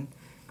gone.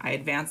 I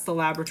advanced the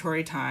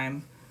laboratory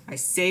time. I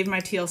saved my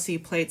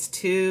TLC plates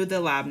to the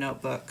lab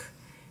notebook.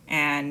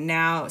 And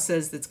now it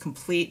says it's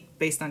complete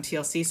based on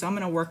TLC, so I'm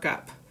going to work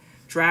up.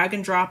 Drag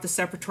and drop the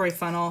separatory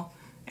funnel,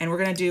 and we're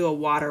going to do a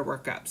water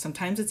workup.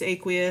 Sometimes it's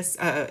aqueous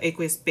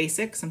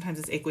basic, sometimes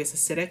it's aqueous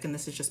acidic, and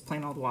this is just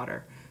plain old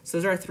water. So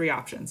those are our 3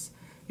 options.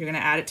 You're going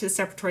to add it to the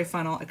separatory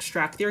funnel,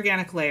 extract the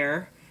organic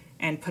layer,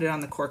 and put it on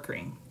the cork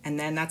ring. And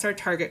then that's our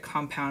target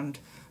compound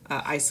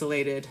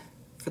isolated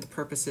for the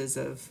purposes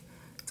of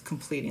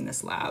completing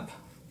this lab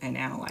and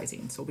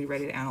analyzing. So we'll be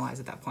ready to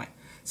analyze at that point.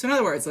 So in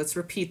other words, let's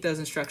repeat those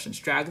instructions.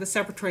 Drag the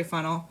separatory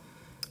funnel.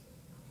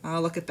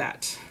 Oh, look at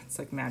that. It's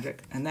like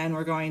magic. And then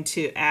we're going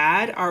to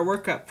add our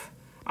workup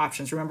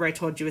options. Remember I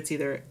told you it's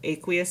either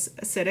aqueous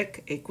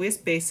acidic, aqueous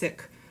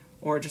basic,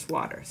 or just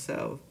water.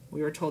 So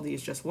we were told to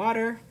use just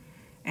water.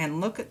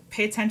 And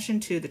pay attention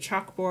to the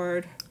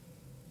chalkboard.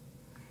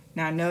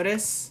 Now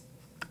notice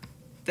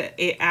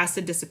the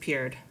acid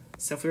disappeared.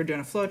 So if we were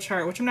doing a flow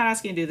chart, which I'm not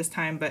asking you to do this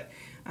time, but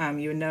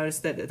you would notice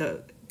that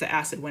the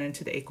acid went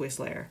into the aqueous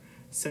layer.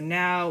 So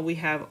now we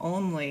have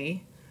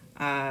only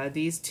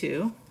these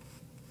 2.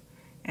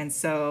 And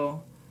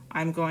so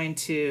I'm going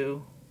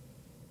to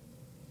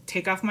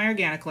take off my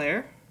organic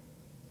layer.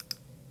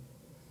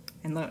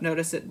 And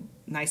notice it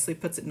nicely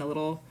puts it in a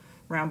little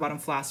round bottom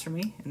flask for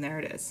me. And there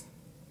it is.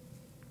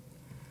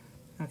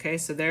 Okay,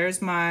 so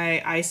there's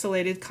my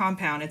isolated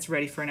compound. It's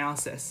ready for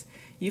analysis.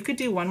 You could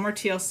do one more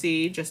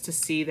TLC just to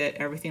see that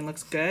everything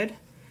looks good.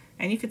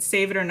 And you could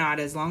save it or not,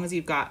 as long as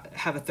you've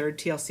have a 3rd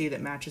TLC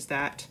that matches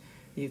that.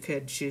 You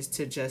could choose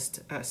to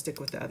just stick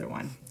with the other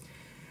one.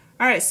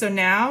 All right, so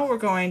now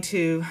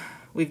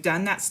we've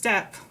done that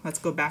step. Let's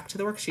go back to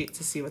the worksheet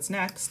to see what's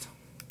next.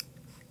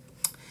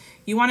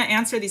 You want to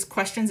answer these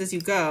questions as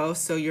you go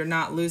so you're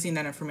not losing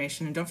that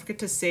information. And don't forget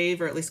to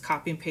save or at least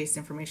copy and paste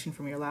information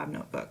from your lab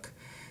notebook.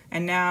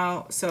 And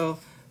now, so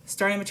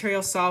starting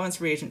material,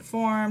 solvents, reagent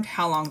formed,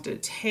 how long did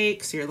it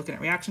take? So you're looking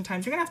at reaction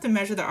times. You're going to have to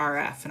measure the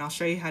RF, and I'll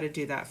show you how to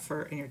do that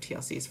in your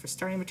TLCs for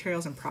starting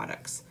materials and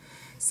products.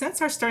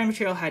 Since our starting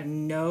material had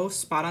no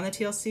spot on the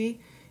TLC,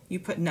 you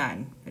put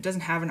none. It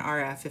doesn't have an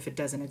RF if it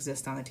doesn't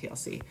exist on the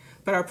TLC.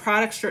 But our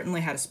product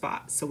certainly had a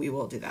spot, so we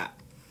will do that.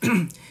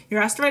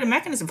 You're asked to write a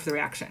mechanism for the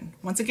reaction.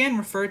 Once again,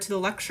 refer to the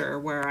lecture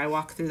where I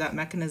walk through that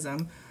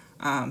mechanism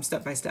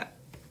step by step.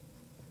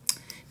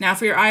 Now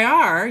for your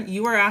IR,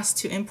 you are asked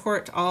to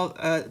import all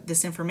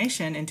this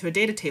information into a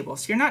data table.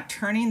 So you're not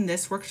turning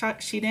this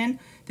worksheet in.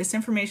 This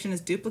information is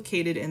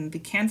duplicated in the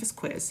Canvas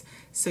quiz.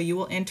 So you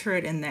will enter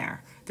it in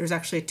there. There's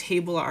actually a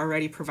table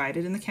already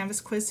provided in the Canvas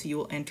quiz, so you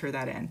will enter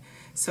that in.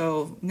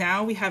 So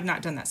now we have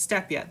not done that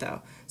step yet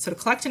though. So to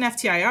collect an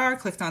FTIR,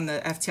 click on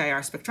the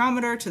FTIR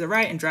spectrometer to the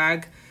right and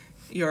drag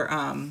your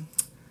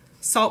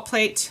salt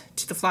plate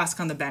to the flask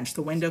on the bench.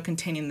 The window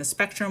containing the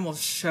spectrum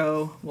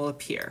will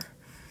appear.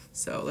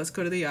 So let's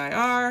go to the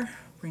IR,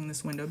 bring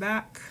this window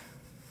back.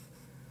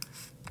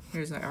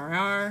 Here's the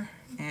IR,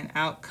 and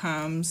out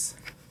comes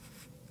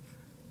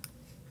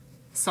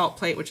salt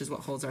plate, which is what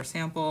holds our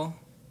sample.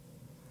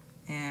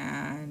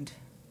 And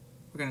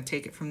we're going to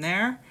take it from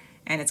there.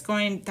 And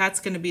that's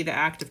going to be the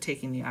act of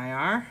taking the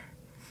IR.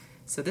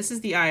 So this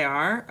is the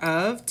IR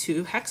of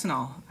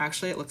 2-hexanol.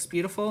 Actually, it looks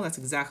beautiful. That's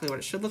exactly what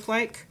it should look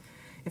like.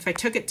 If I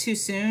took it too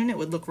soon, it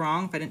would look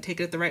wrong if I didn't take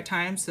it at the right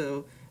time.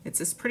 So it's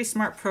this pretty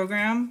smart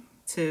program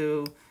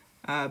to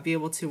be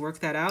able to work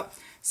that out.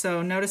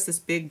 So notice this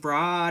big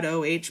broad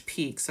OH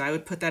peak. So I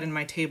would put that in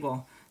my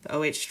table, the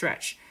OH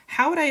stretch.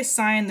 How would I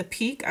assign the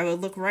peak? I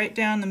would look right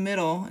down the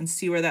middle and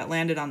see where that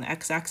landed on the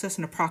x-axis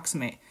and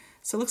approximate.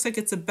 So it looks like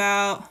it's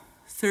about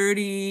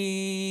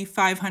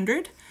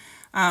 3,500.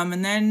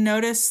 And then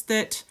notice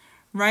that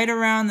right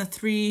around the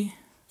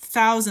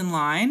 3,000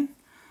 line,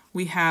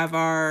 we have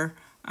our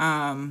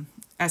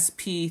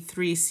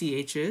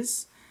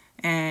sp3CHs,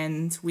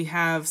 and we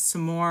have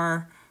some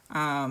more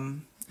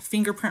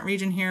fingerprint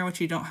region here, which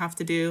you don't have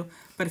to do.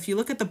 But if you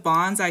look at the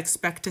bonds I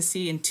expect to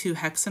see in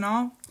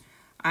 2-hexanol,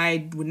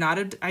 I would not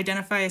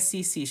identify a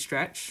CC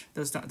stretch.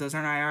 Those aren't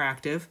IR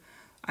active.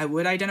 I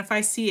would identify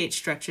CH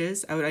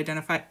stretches. I would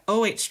identify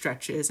OH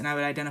stretches, and I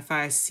would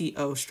identify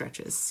CO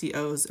stretches.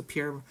 COs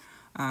appear,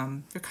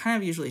 they're kind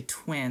of usually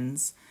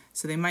twins,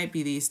 so they might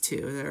be these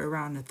two. They're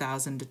around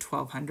 1,000 to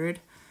 1,200.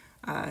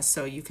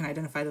 So you can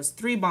identify those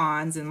 3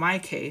 bonds in my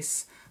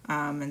case.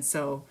 And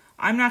so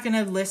I'm not going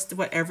to list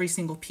what every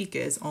single peak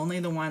is, only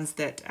the ones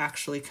that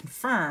actually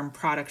confirm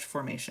product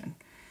formation.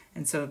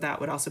 And so that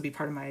would also be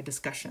part of my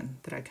discussion,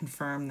 that I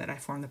confirm that I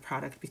formed the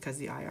product because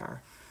the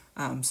IR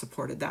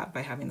supported that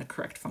by having the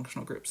correct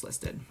functional groups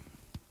listed.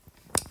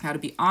 Now to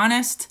be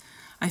honest,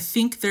 I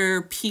think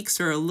their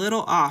peaks are a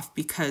little off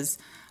because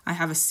I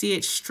have a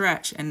CH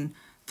stretch and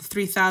the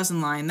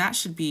 3,000 line, that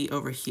should be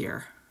over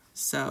here.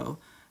 So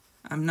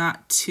I'm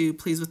not too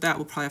pleased with that.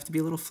 We'll probably have to be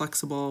a little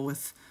flexible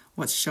with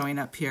what's showing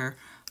up here.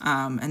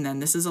 And then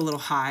this is a little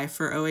high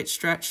for OH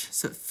stretch,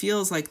 so it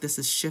feels like this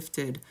is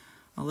shifted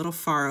a little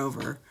far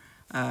over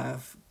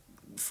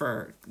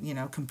for,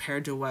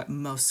 compared to what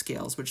most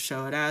scales would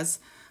show it as.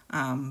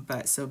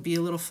 But so be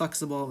a little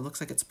flexible. It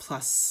looks like it's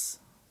plus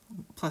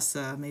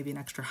maybe an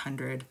extra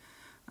 100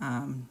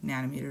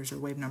 nanometers or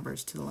wave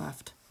numbers to the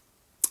left.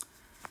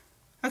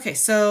 Okay,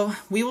 so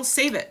we will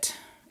save it.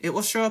 It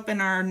will show up in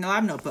our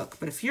lab notebook,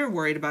 but if you're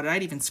worried about it,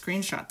 I'd even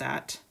screenshot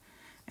that,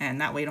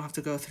 and that way you don't have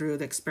to go through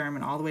the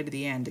experiment all the way to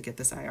the end to get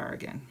this IR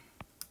again.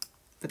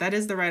 But that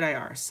is the right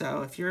IR,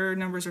 so if your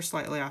numbers are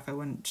slightly off, I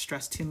wouldn't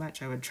stress too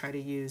much. I would try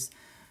to use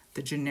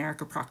the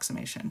generic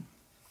approximation.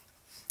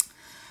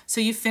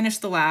 So you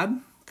finished the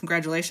lab.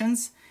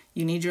 Congratulations.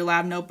 You need your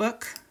lab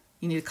notebook.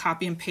 You need to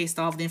copy and paste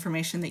all of the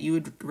information that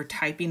you were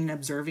typing and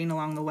observing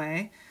along the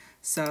way.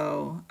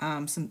 So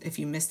if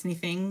you missed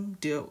anything,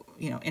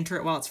 enter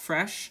it while it's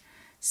fresh,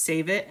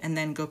 save it, and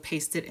then go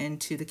paste it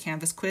into the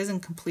Canvas quiz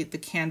and complete the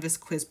Canvas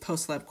quiz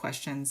post-lab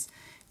questions.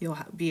 You'll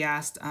be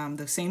asked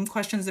the same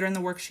questions that are in the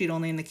worksheet,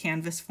 only in the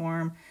Canvas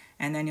form,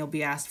 and then you'll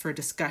be asked for a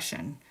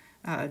discussion,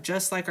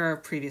 just like our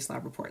previous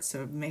lab reports.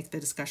 So make the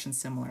discussion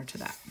similar to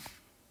that.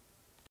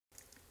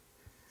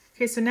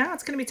 Okay, so now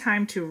it's going to be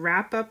time to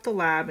wrap up the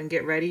lab and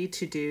get ready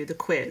to do the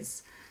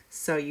quiz.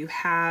 So you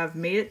have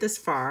made it this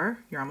far.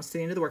 You're almost to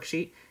the end of the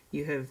worksheet.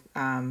 You have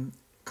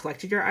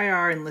collected your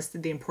IR and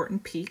listed the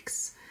important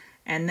peaks,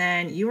 and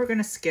then you are going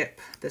to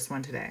skip this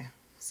one today.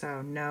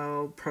 So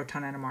no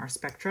proton NMR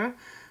spectra.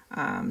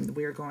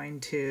 We are going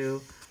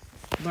to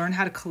learn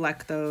how to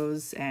collect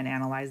those and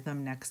analyze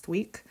them next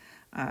week.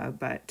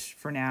 But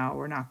for now,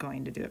 we're not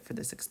going to do it for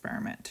this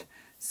experiment.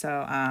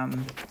 So,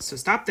 so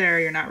stop there.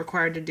 You're not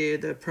required to do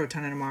the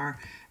proton NMR.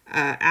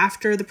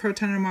 After the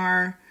proton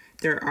NMR,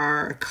 there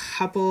are a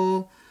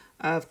couple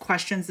of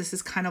questions. This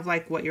is kind of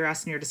like what you're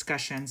asking in your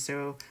discussion.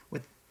 So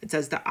it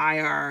says the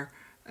IR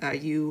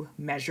you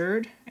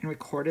measured and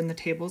recorded in the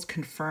tables,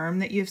 confirm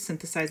that you've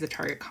synthesized the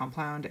target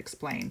compound,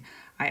 explain.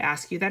 I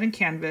ask you that in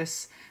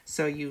Canvas,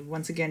 so you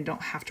once again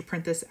don't have to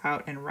print this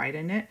out and write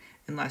in it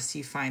unless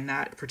you find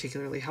that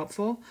particularly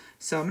helpful.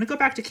 So I'm going to go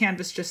back to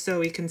Canvas just so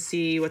we can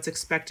see what's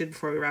expected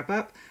before we wrap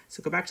up.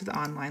 So go back to the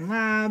online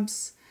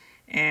labs,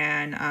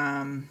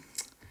 and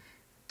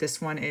this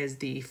one is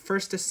the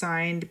first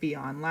assigned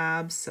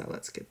Beyondlabz. So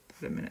let's give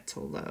it a minute to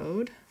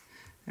load.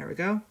 There we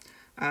go.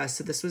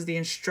 So this was the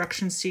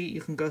instruction sheet.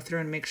 You can go through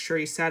and make sure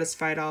you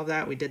satisfied all of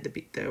that. We did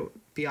the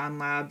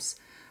Beyondlabz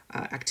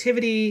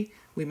activity.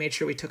 We made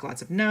sure we took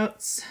lots of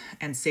notes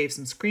and saved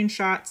some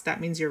screenshots.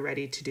 That means you're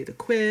ready to do the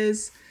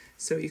quiz.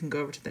 So you can go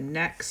over to the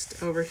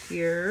next over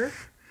here,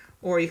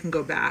 or you can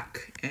go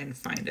back and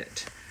find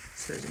it.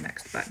 So there's a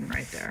next button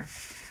right there.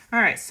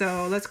 All right,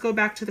 so let's go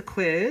back to the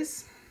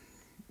quiz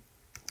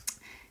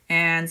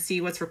and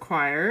see what's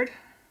required.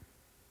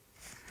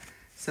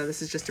 So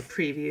this is just a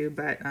preview,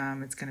 but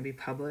it's going to be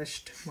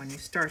published when you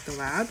start the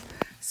lab.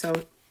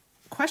 So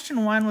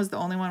question 1 was the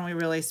only one we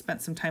really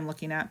spent some time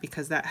looking at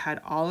because that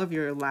had all of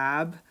your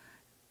lab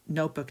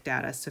notebook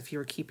data. So if you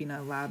were keeping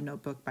a lab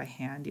notebook by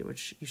hand, you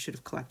should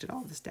have collected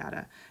all of this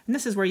data. And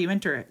this is where you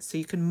enter it. So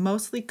you can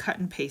mostly cut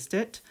and paste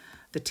it.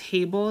 The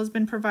table has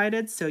been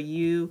provided, so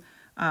you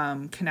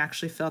can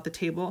actually fill out the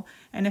table.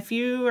 And if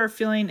you are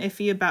feeling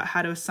iffy about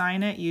how to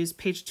assign it, use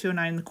page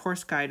 209 in the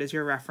course guide as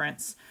your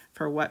reference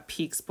for what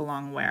peaks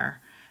belong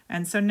where.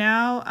 And so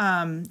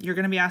now you're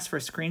going to be asked for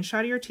a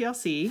screenshot of your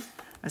TLC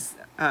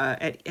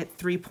at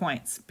 3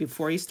 points: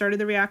 before you started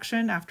the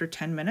reaction, after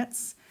 10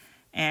 minutes,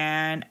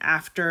 and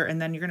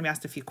then you're going to be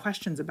asked a few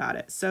questions about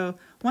it. So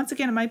once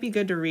again, it might be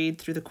good to read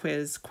through the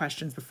quiz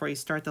questions before you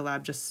start the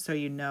lab, just so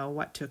you know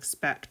what to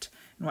expect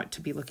and what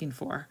to be looking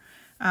for.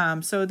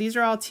 So these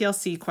are all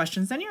TLC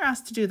questions. Then you're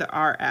asked to do the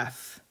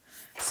RF.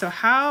 So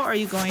how are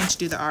you going to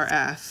do the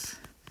RF?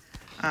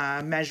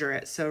 Measure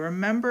it. So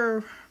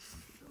remember,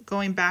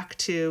 going back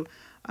to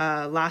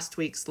last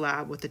week's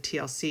lab with the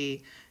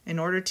TLC, in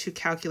order to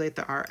calculate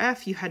the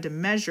RF, you had to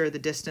measure the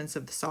distance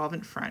of the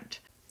solvent front.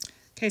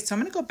 Okay, so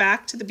I'm going to go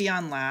back to the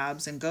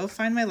Beyondlabz and go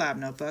find my lab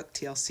notebook,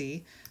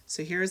 TLC.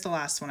 So here's the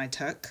last one I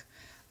took.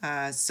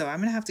 So I'm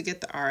going to have to get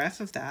the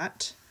RF of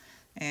that.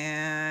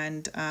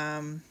 And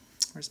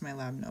where's my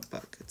lab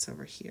notebook? It's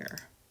over here.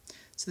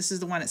 So this is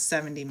the one at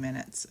 70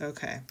 minutes.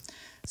 Okay.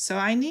 So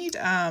I need,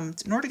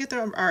 in order to get the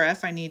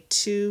RF, I need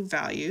 2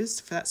 values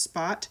for that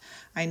spot.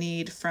 I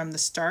need from the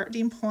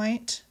starting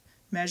point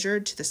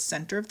measured to the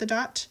center of the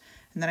dot.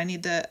 And then I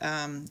need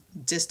the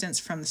distance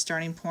from the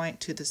starting point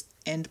to this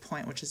end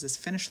point, which is this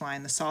finish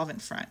line, the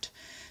solvent front.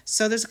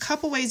 So there's a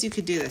couple ways you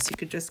could do this. You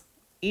could just,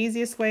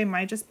 easiest way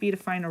might just be to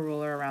find a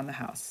ruler around the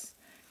house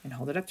and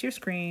hold it up to your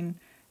screen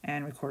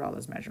and record all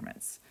those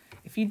measurements.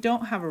 If you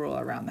don't have a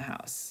ruler around the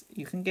house,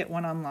 you can get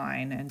one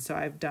online. And so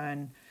I've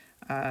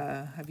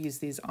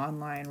used these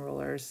online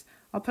rulers.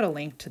 I'll put a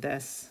link to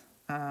this.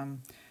 I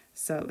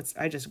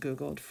just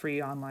Googled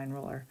free online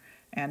ruler.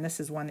 And this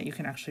is one that you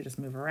can actually just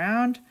move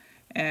around.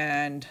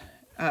 And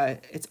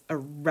it's a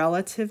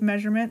relative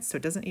measurement, so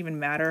it doesn't even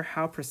matter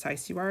how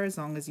precise you are as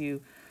long as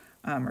you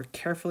are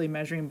carefully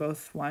measuring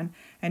both one.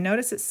 And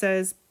notice it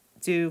says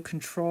do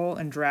control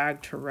and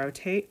drag to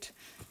rotate.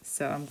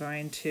 So I'm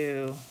going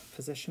to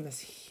position this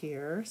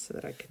here so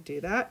that I can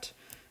do that.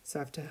 So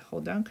I have to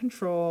hold down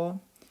control,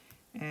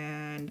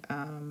 and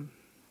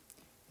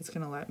it's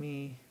going to let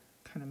me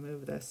kind of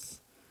move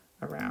this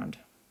around.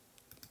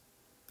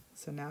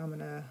 So now I'm going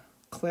to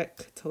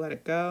click to let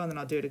it go, and then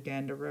I'll do it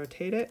again to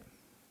rotate it.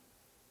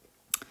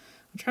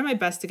 I'll try my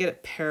best to get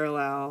it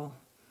parallel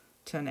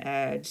to an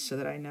edge so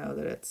that I know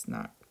that it's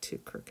not too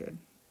crooked.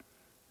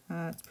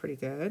 That's pretty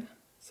good.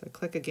 So I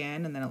click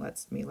again, and then it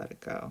lets me let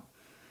it go.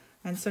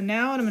 And so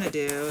now what I'm going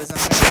to do is I'm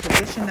going to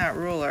position that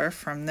ruler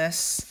from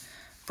this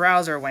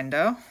browser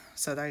window.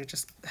 So that I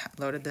just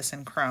loaded this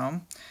in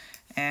Chrome.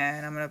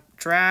 And I'm going to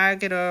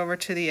drag it over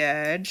to the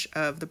edge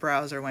of the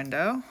browser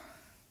window.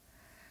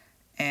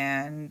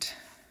 And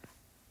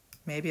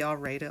maybe I'll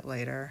rate it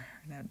later.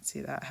 I didn't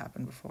see that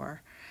happen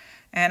before.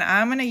 And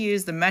I'm going to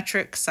use the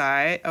metric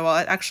side. Oh, well,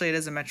 actually, it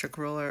is a metric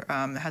ruler.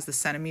 It has the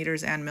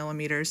centimeters and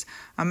millimeters.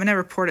 I'm going to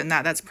report it in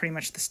that. That's pretty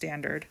much the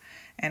standard.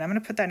 And I'm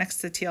going to put that next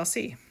to the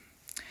TLC.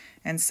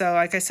 And so,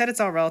 like I said, it's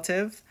all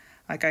relative.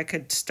 Like I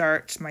could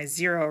start my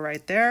 0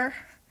 right there.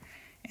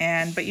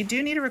 But you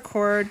do need to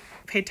record,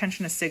 pay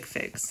attention to sig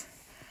figs.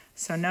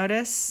 So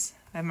notice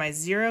I have my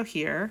 0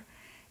 here.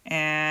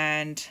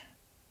 And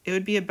it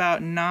would be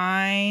about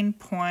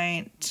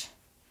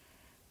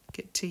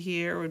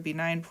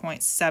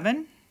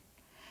 9.7,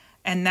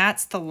 and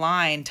that's the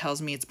line tells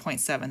me it's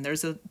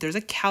 0.7. There's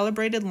a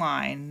calibrated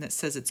line that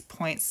says it's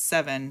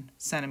 0.7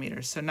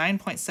 centimeters. So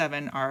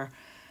 9.7 are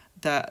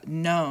the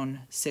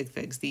known sig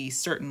figs, the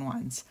certain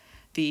ones.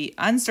 The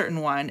uncertain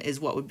one is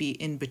what would be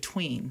in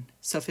between.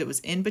 So if it was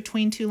in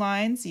between 2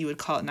 lines, you would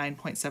call it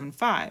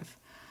 9.75.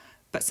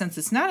 But since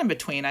it's not in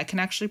between, I can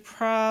actually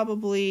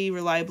probably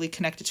reliably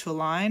connect it to a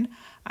line.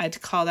 I'd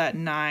call that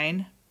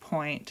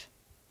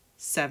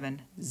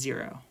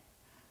 9.70.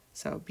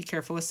 So be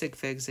careful with sig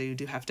figs. So you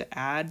do have to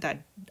add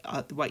that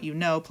what you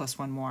know plus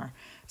one more.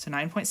 So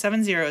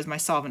 9.70 is my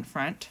solvent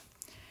front.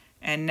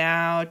 And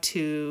now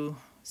to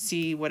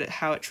see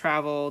how it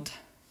traveled,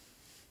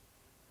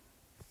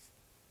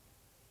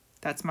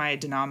 that's my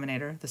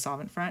denominator, the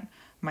solvent front.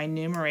 My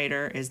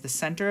numerator is the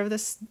center of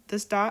this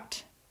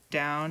dot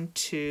down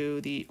to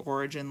the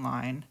origin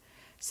line.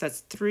 So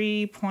that's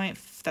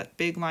that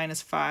big line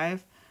is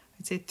 5.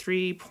 I'd say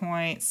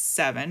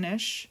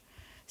 3.7-ish.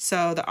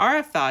 So the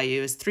RF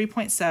value is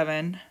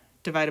 3.7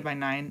 divided by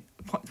 3.70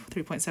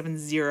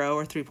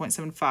 or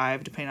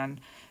 3.75, depending on,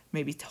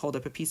 maybe to hold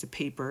up a piece of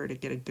paper to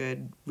get a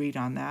good read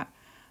on that.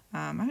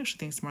 I actually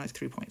think it's more like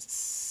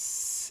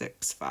 3.6.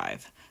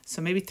 3.65.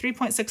 So maybe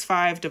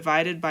 3.65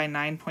 divided by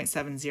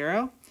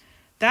 9.70.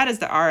 That is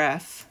the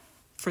RF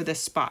for this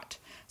spot.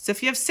 So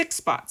if you have 6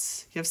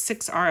 spots, you have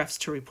 6 RFs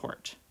to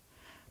report.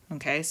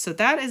 Okay, so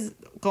that is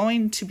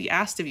going to be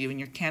asked of you in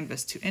your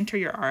Canvas to enter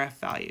your RF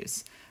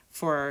values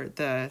for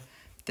the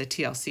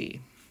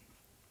TLC.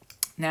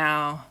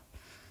 Now,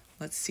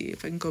 let's see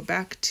if I can go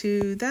back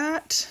to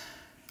that.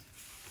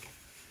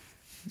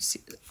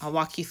 I'll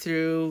walk you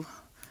through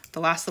the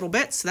last little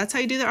bit. So that's how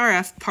you do the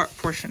RF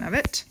portion of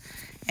it.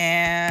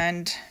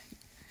 And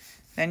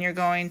then you're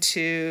going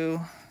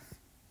to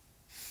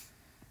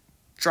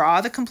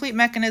draw the complete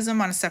mechanism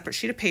on a separate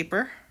sheet of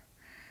paper.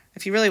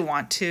 If you really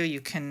want to,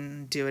 you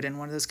can do it in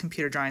one of those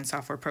computer drawing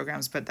software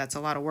programs, but that's a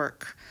lot of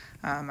work.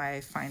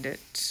 I find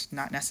it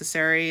not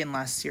necessary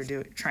unless you're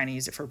trying to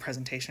use it for a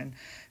presentation.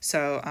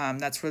 So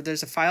that's where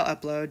there's a file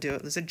upload. Do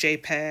it as a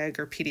JPEG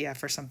or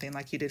PDF or something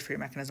like you did for your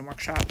mechanism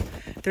workshop.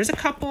 There's a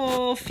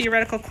couple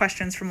theoretical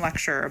questions from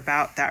lecture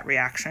about that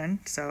reaction.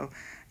 So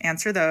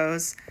answer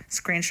those.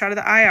 Screenshot of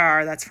the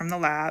IR, that's from the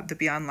lab, the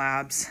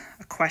Beyondlabz.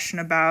 A question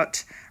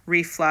about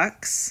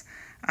reflux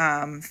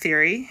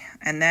theory,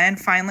 and then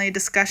finally a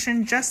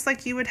discussion just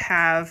like you would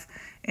have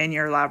in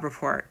your lab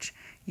report.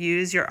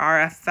 Use your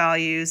RF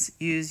values,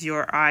 use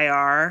your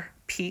IR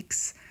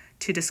peaks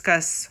to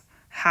discuss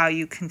how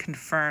you can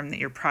confirm that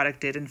your product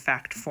did in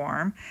fact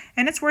form.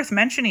 And it's worth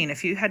mentioning,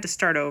 if you had to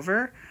start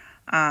over,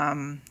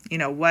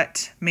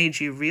 what made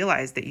you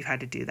realize that you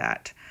had to do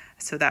that?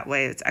 So that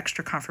way it's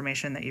extra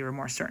confirmation that you were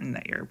more certain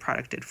that your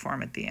product did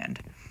form at the end.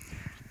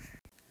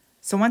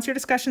 So once your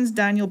discussion's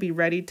done, you'll be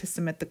ready to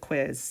submit the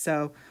quiz.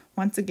 So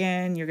once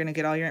again, you're going to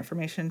get all your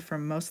information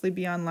from mostly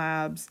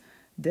Beyondlabz,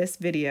 this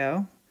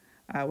video,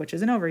 which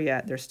isn't over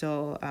yet. There's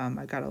still,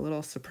 I got a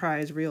little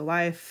surprise real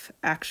life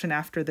action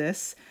after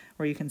this,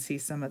 where you can see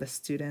some of the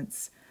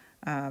students'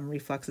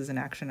 reflexes in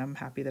action. I'm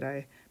happy that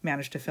I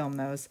managed to film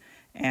those.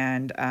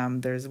 And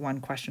there's one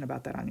question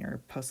about that on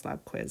your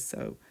post-lab quiz.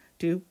 So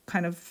do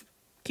kind of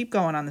keep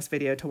going on this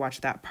video to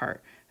watch that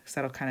part, because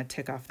that'll kind of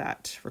tick off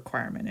that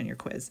requirement in your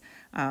quiz.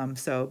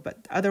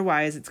 But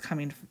otherwise, it's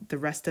coming, the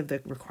rest of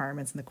the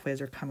requirements in the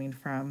quiz are coming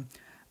from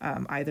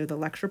either the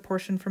lecture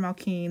portion from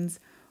alkenes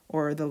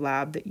or the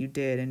lab that you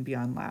did in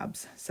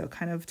Beyondlabz. So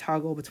kind of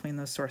toggle between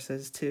those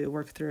sources to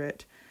work through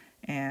it.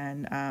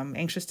 And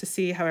anxious to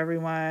see how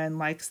everyone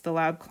likes the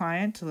lab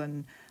client,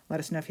 and let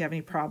us know if you have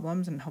any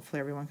problems, and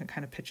hopefully everyone can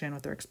kind of pitch in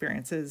with their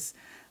experiences.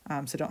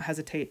 So don't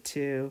hesitate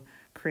to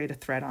create a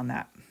thread on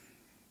that.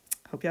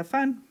 Hope you have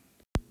fun.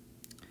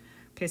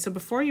 Okay, so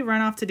before you run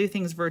off to do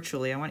things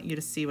virtually, I want you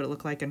to see what it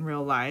looked like in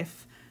real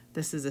life.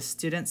 This is a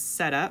student's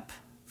setup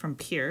from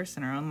Pierce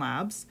in our own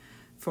labs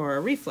for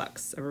a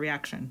reflux of a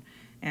reaction.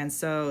 And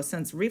so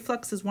since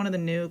reflux is one of the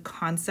new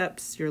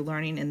concepts you're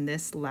learning in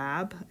this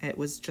lab, it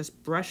was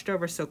just brushed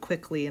over so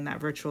quickly in that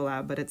virtual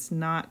lab, but it's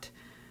not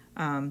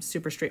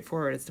super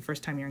straightforward. It's the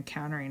first time you're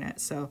encountering it.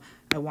 So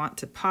I want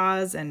to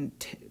pause and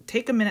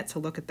take a minute to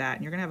look at that.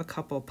 And you're going to have a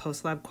couple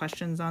post-lab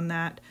questions on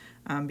that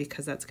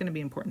because that's going to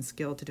be an important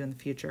skill to do in the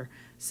future.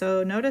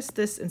 So notice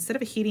this, instead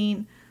of a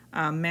heating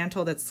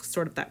mantle that's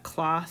sort of that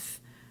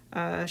cloth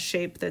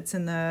shape that's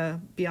in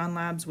the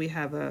Beyondlabz, we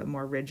have a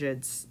more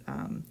rigid,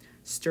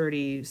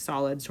 sturdy,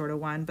 solid sort of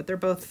one, but they're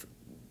both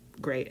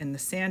great. And the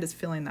sand is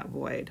filling that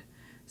void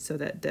so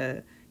that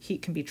the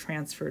heat can be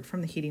transferred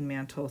from the heating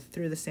mantle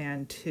through the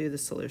sand to the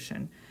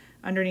solution.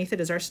 Underneath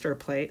it is our stir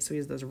plate, so we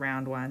use those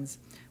round ones.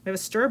 We have a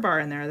stir bar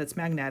in there that's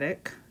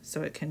magnetic,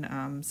 so it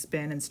can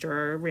spin and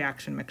stir a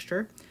reaction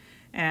mixture.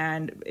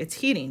 And it's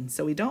heating,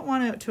 so we don't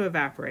want it to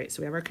evaporate.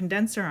 So we have our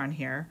condenser on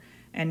here,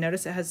 and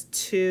notice it has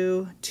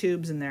 2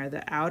 tubes in there.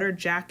 The outer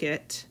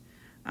jacket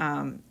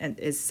and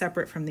is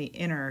separate from the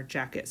inner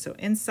jacket. So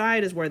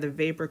inside is where the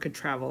vapor could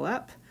travel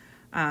up,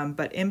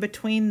 but in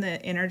between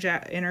the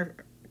inner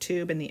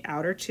tube and the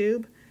outer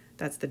tube,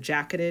 that's the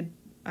jacketed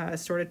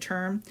sort of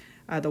term,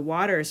 the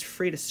water is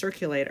free to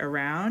circulate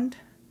around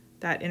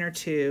that inner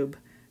tube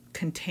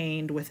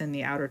contained within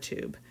the outer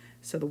tube.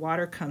 So the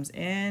water comes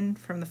in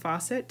from the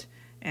faucet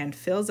and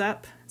fills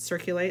up,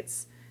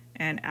 circulates,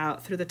 and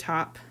out through the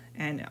top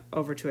and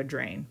over to a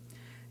drain.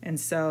 And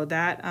so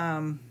that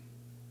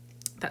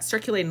that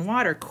circulating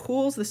water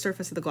cools the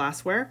surface of the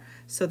glassware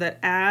so that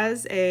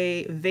as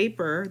a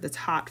vapor that's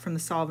hot from the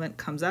solvent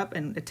comes up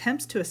and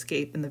attempts to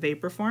escape in the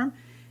vapor form,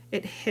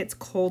 it hits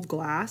cold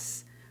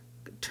glass,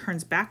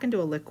 turns back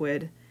into a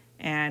liquid,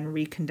 and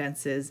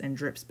recondenses and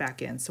drips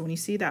back in. So when you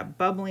see that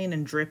bubbling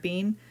and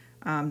dripping,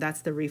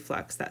 that's the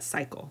reflux, that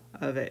cycle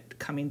of it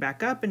coming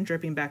back up and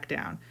dripping back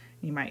down.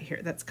 You might hear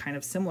that's kind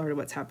of similar to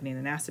what's happening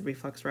in acid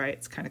reflux, right?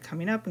 It's kind of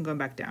coming up and going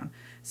back down.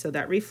 So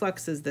that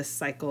reflux is this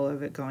cycle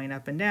of it going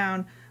up and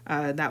down.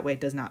 That way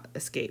it does not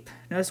escape.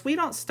 Notice we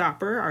don't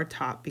stopper our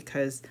top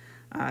because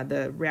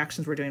the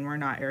reactions we're doing, we're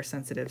not air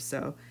sensitive.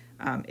 So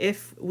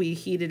if we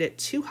heated it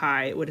too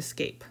high, it would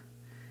escape.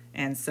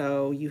 And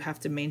so you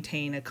have to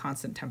maintain a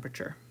constant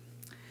temperature.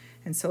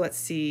 And so let's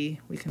see,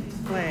 we can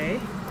play.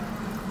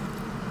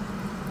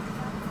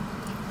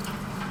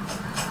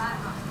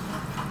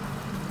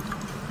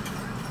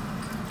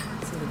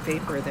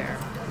 vapor there.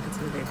 You can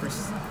see the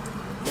vapors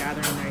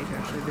gathering there. You can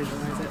actually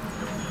visualize it.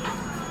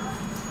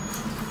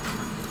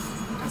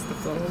 That's the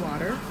flow of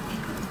water.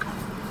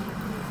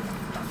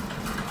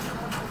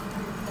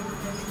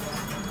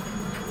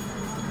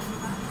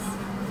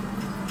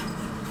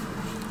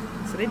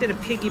 So they did a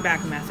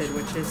piggyback method,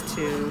 which is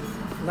to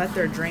let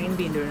their drain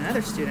bead into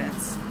another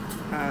student's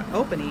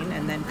opening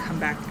and then come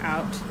back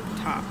out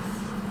top.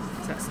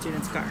 So that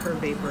student's got her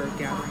vapor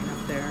gathering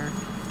up there,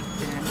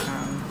 and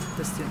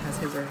the student has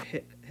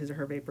his or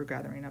her vapor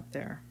gathering up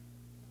there.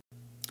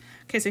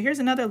 Okay, so here's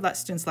another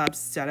Students Lab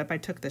setup. I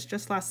took this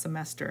just last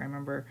semester. I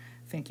remember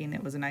thinking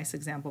it was a nice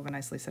example of a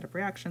nicely set up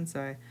reaction,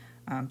 so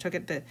I took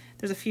it.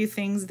 There's a few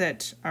things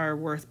that are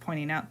worth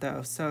pointing out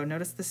though. So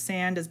notice the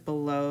sand is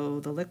below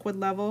the liquid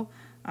level.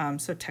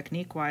 So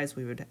technique-wise,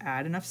 we would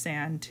add enough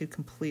sand to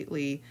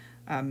completely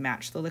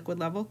match the liquid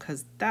level,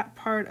 because that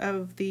part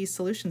of the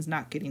solution is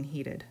not getting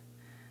heated.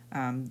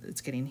 It's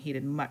getting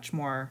heated much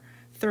more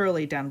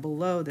thoroughly down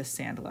below the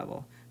sand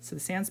level. So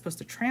the sand's supposed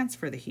to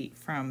transfer the heat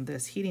from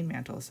this heating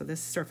mantle. So this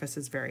surface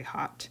is very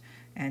hot,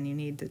 and you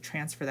need to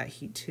transfer that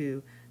heat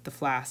to the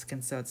flask,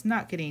 and so it's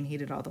not getting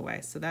heated all the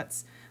way. So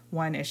that's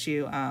one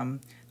issue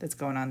that's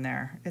going on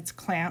there. It's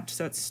clamped,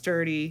 so it's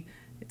sturdy.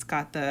 It's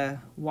got the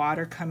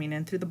water coming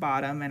in through the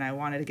bottom, and I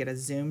wanted to get a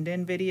zoomed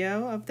in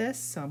video of this,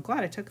 so I'm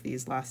glad I took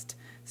these last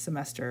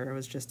semester. I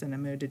was just in a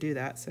mood to do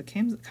that, so it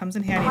comes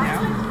in handy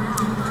now.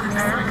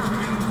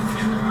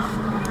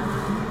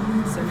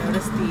 So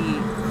notice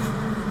the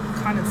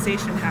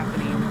condensation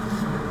happening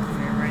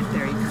right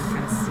there. You can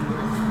kind of see it.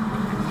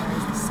 And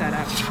there's the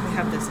setup. We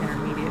have this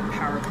intermediate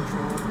power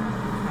control to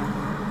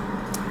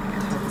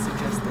help us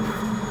adjust the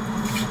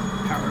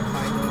power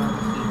applied to all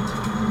the heat,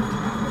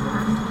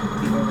 not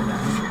be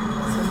overdone.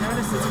 So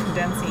notice it's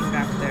condensing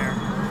back there.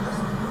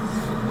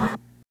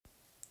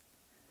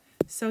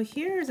 So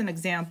here's an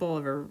example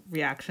of a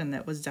reaction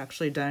that was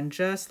actually done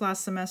just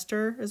last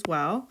semester as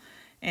well,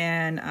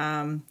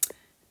 and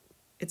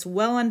it's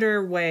well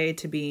underway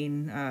to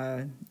being,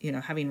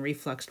 having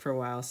refluxed for a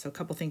while. So a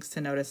couple things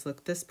to notice.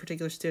 Look, this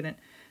particular student,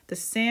 the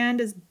sand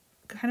is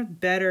kind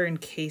of better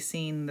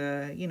encasing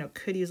the,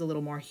 could use a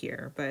little more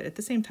here, but at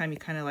the same time, you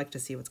kind of like to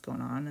see what's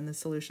going on in the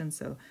solution.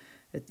 So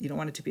you don't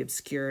want it to be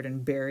obscured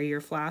and bury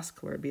your flask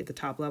where it'd be at the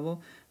top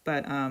level,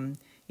 but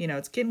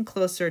it's getting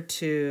closer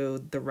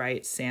to the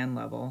right sand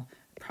level.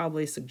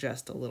 Probably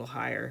suggest a little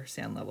higher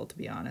sand level, to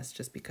be honest,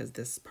 just because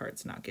this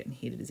part's not getting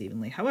heated as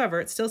evenly. However,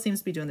 it still seems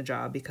to be doing the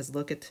job, because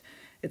look at,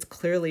 it's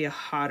clearly a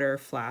hotter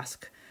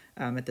flask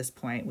at this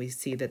point. We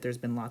see that there's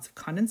been lots of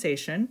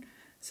condensation.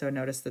 So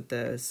notice that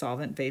the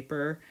solvent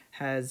vapor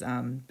has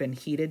been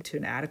heated to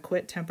an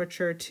adequate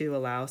temperature to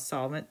allow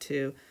solvent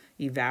to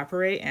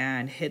evaporate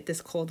and hit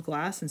this cold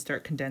glass and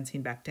start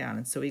condensing back down.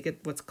 And so we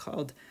get what's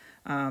called,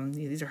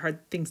 these are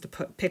hard things to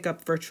pick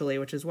up virtually,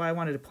 which is why I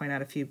wanted to point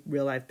out a few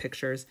real life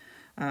pictures.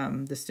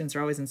 The students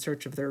are always in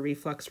search of their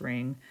reflux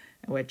ring,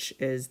 which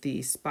is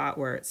the spot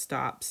where it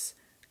stops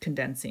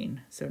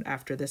condensing. So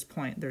after this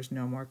point, there's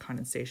no more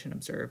condensation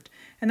observed.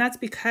 And that's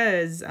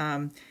because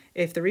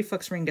if the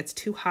reflux ring gets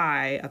too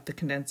high up the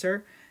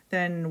condenser,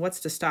 then what's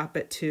to stop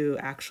it to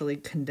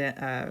actually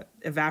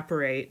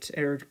evaporate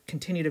or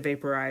continue to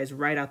vaporize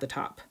right out the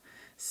top?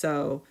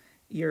 So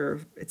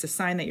it's a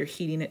sign that you're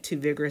heating it too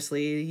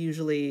vigorously,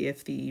 usually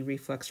if the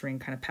reflux ring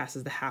kind of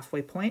passes the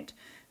halfway point.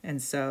 And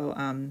so,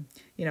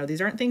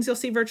 these aren't things you'll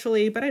see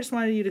virtually, but I just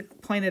wanted you to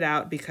point it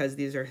out because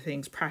these are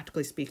things,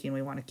 practically speaking,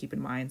 we want to keep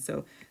in mind.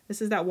 So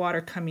this is that water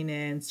coming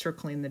in,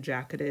 circling the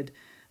jacketed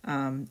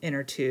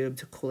inner tube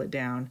to cool it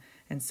down.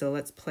 And so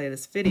let's play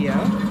this video.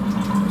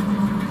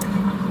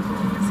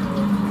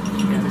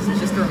 This is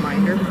just a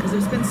reminder, because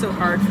it's been so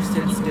hard for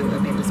students to do it. I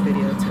made this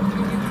video to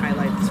kind of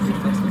highlight this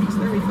reflux ring. So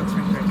the reflux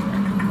ring right here.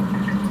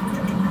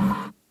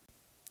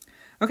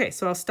 Okay,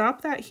 so I'll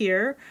stop that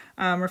here.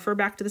 Refer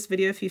back to this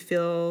video if you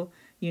feel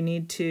you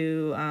need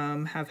to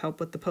have help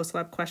with the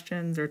post-lab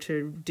questions, or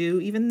to do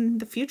even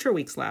the future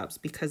week's labs,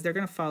 because they're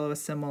going to follow a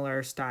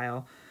similar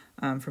style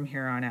from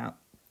here on out.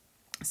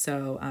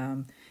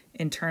 So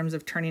in terms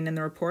of turning in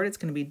the report, it's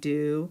going to be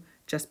due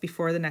just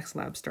before the next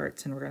lab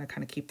starts, and we're going to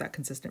kind of keep that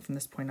consistent from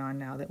this point on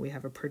now that we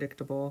have a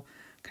predictable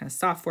kind of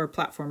software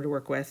platform to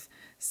work with.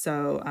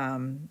 So,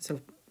 so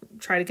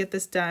try to get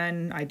this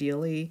done,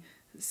 ideally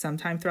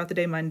sometime throughout the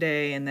day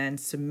Monday, and then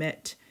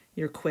submit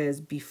your quiz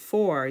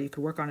before, you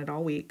could work on it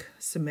all week,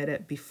 submit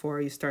it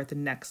before you start the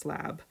next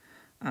lab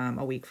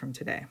a week from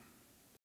today.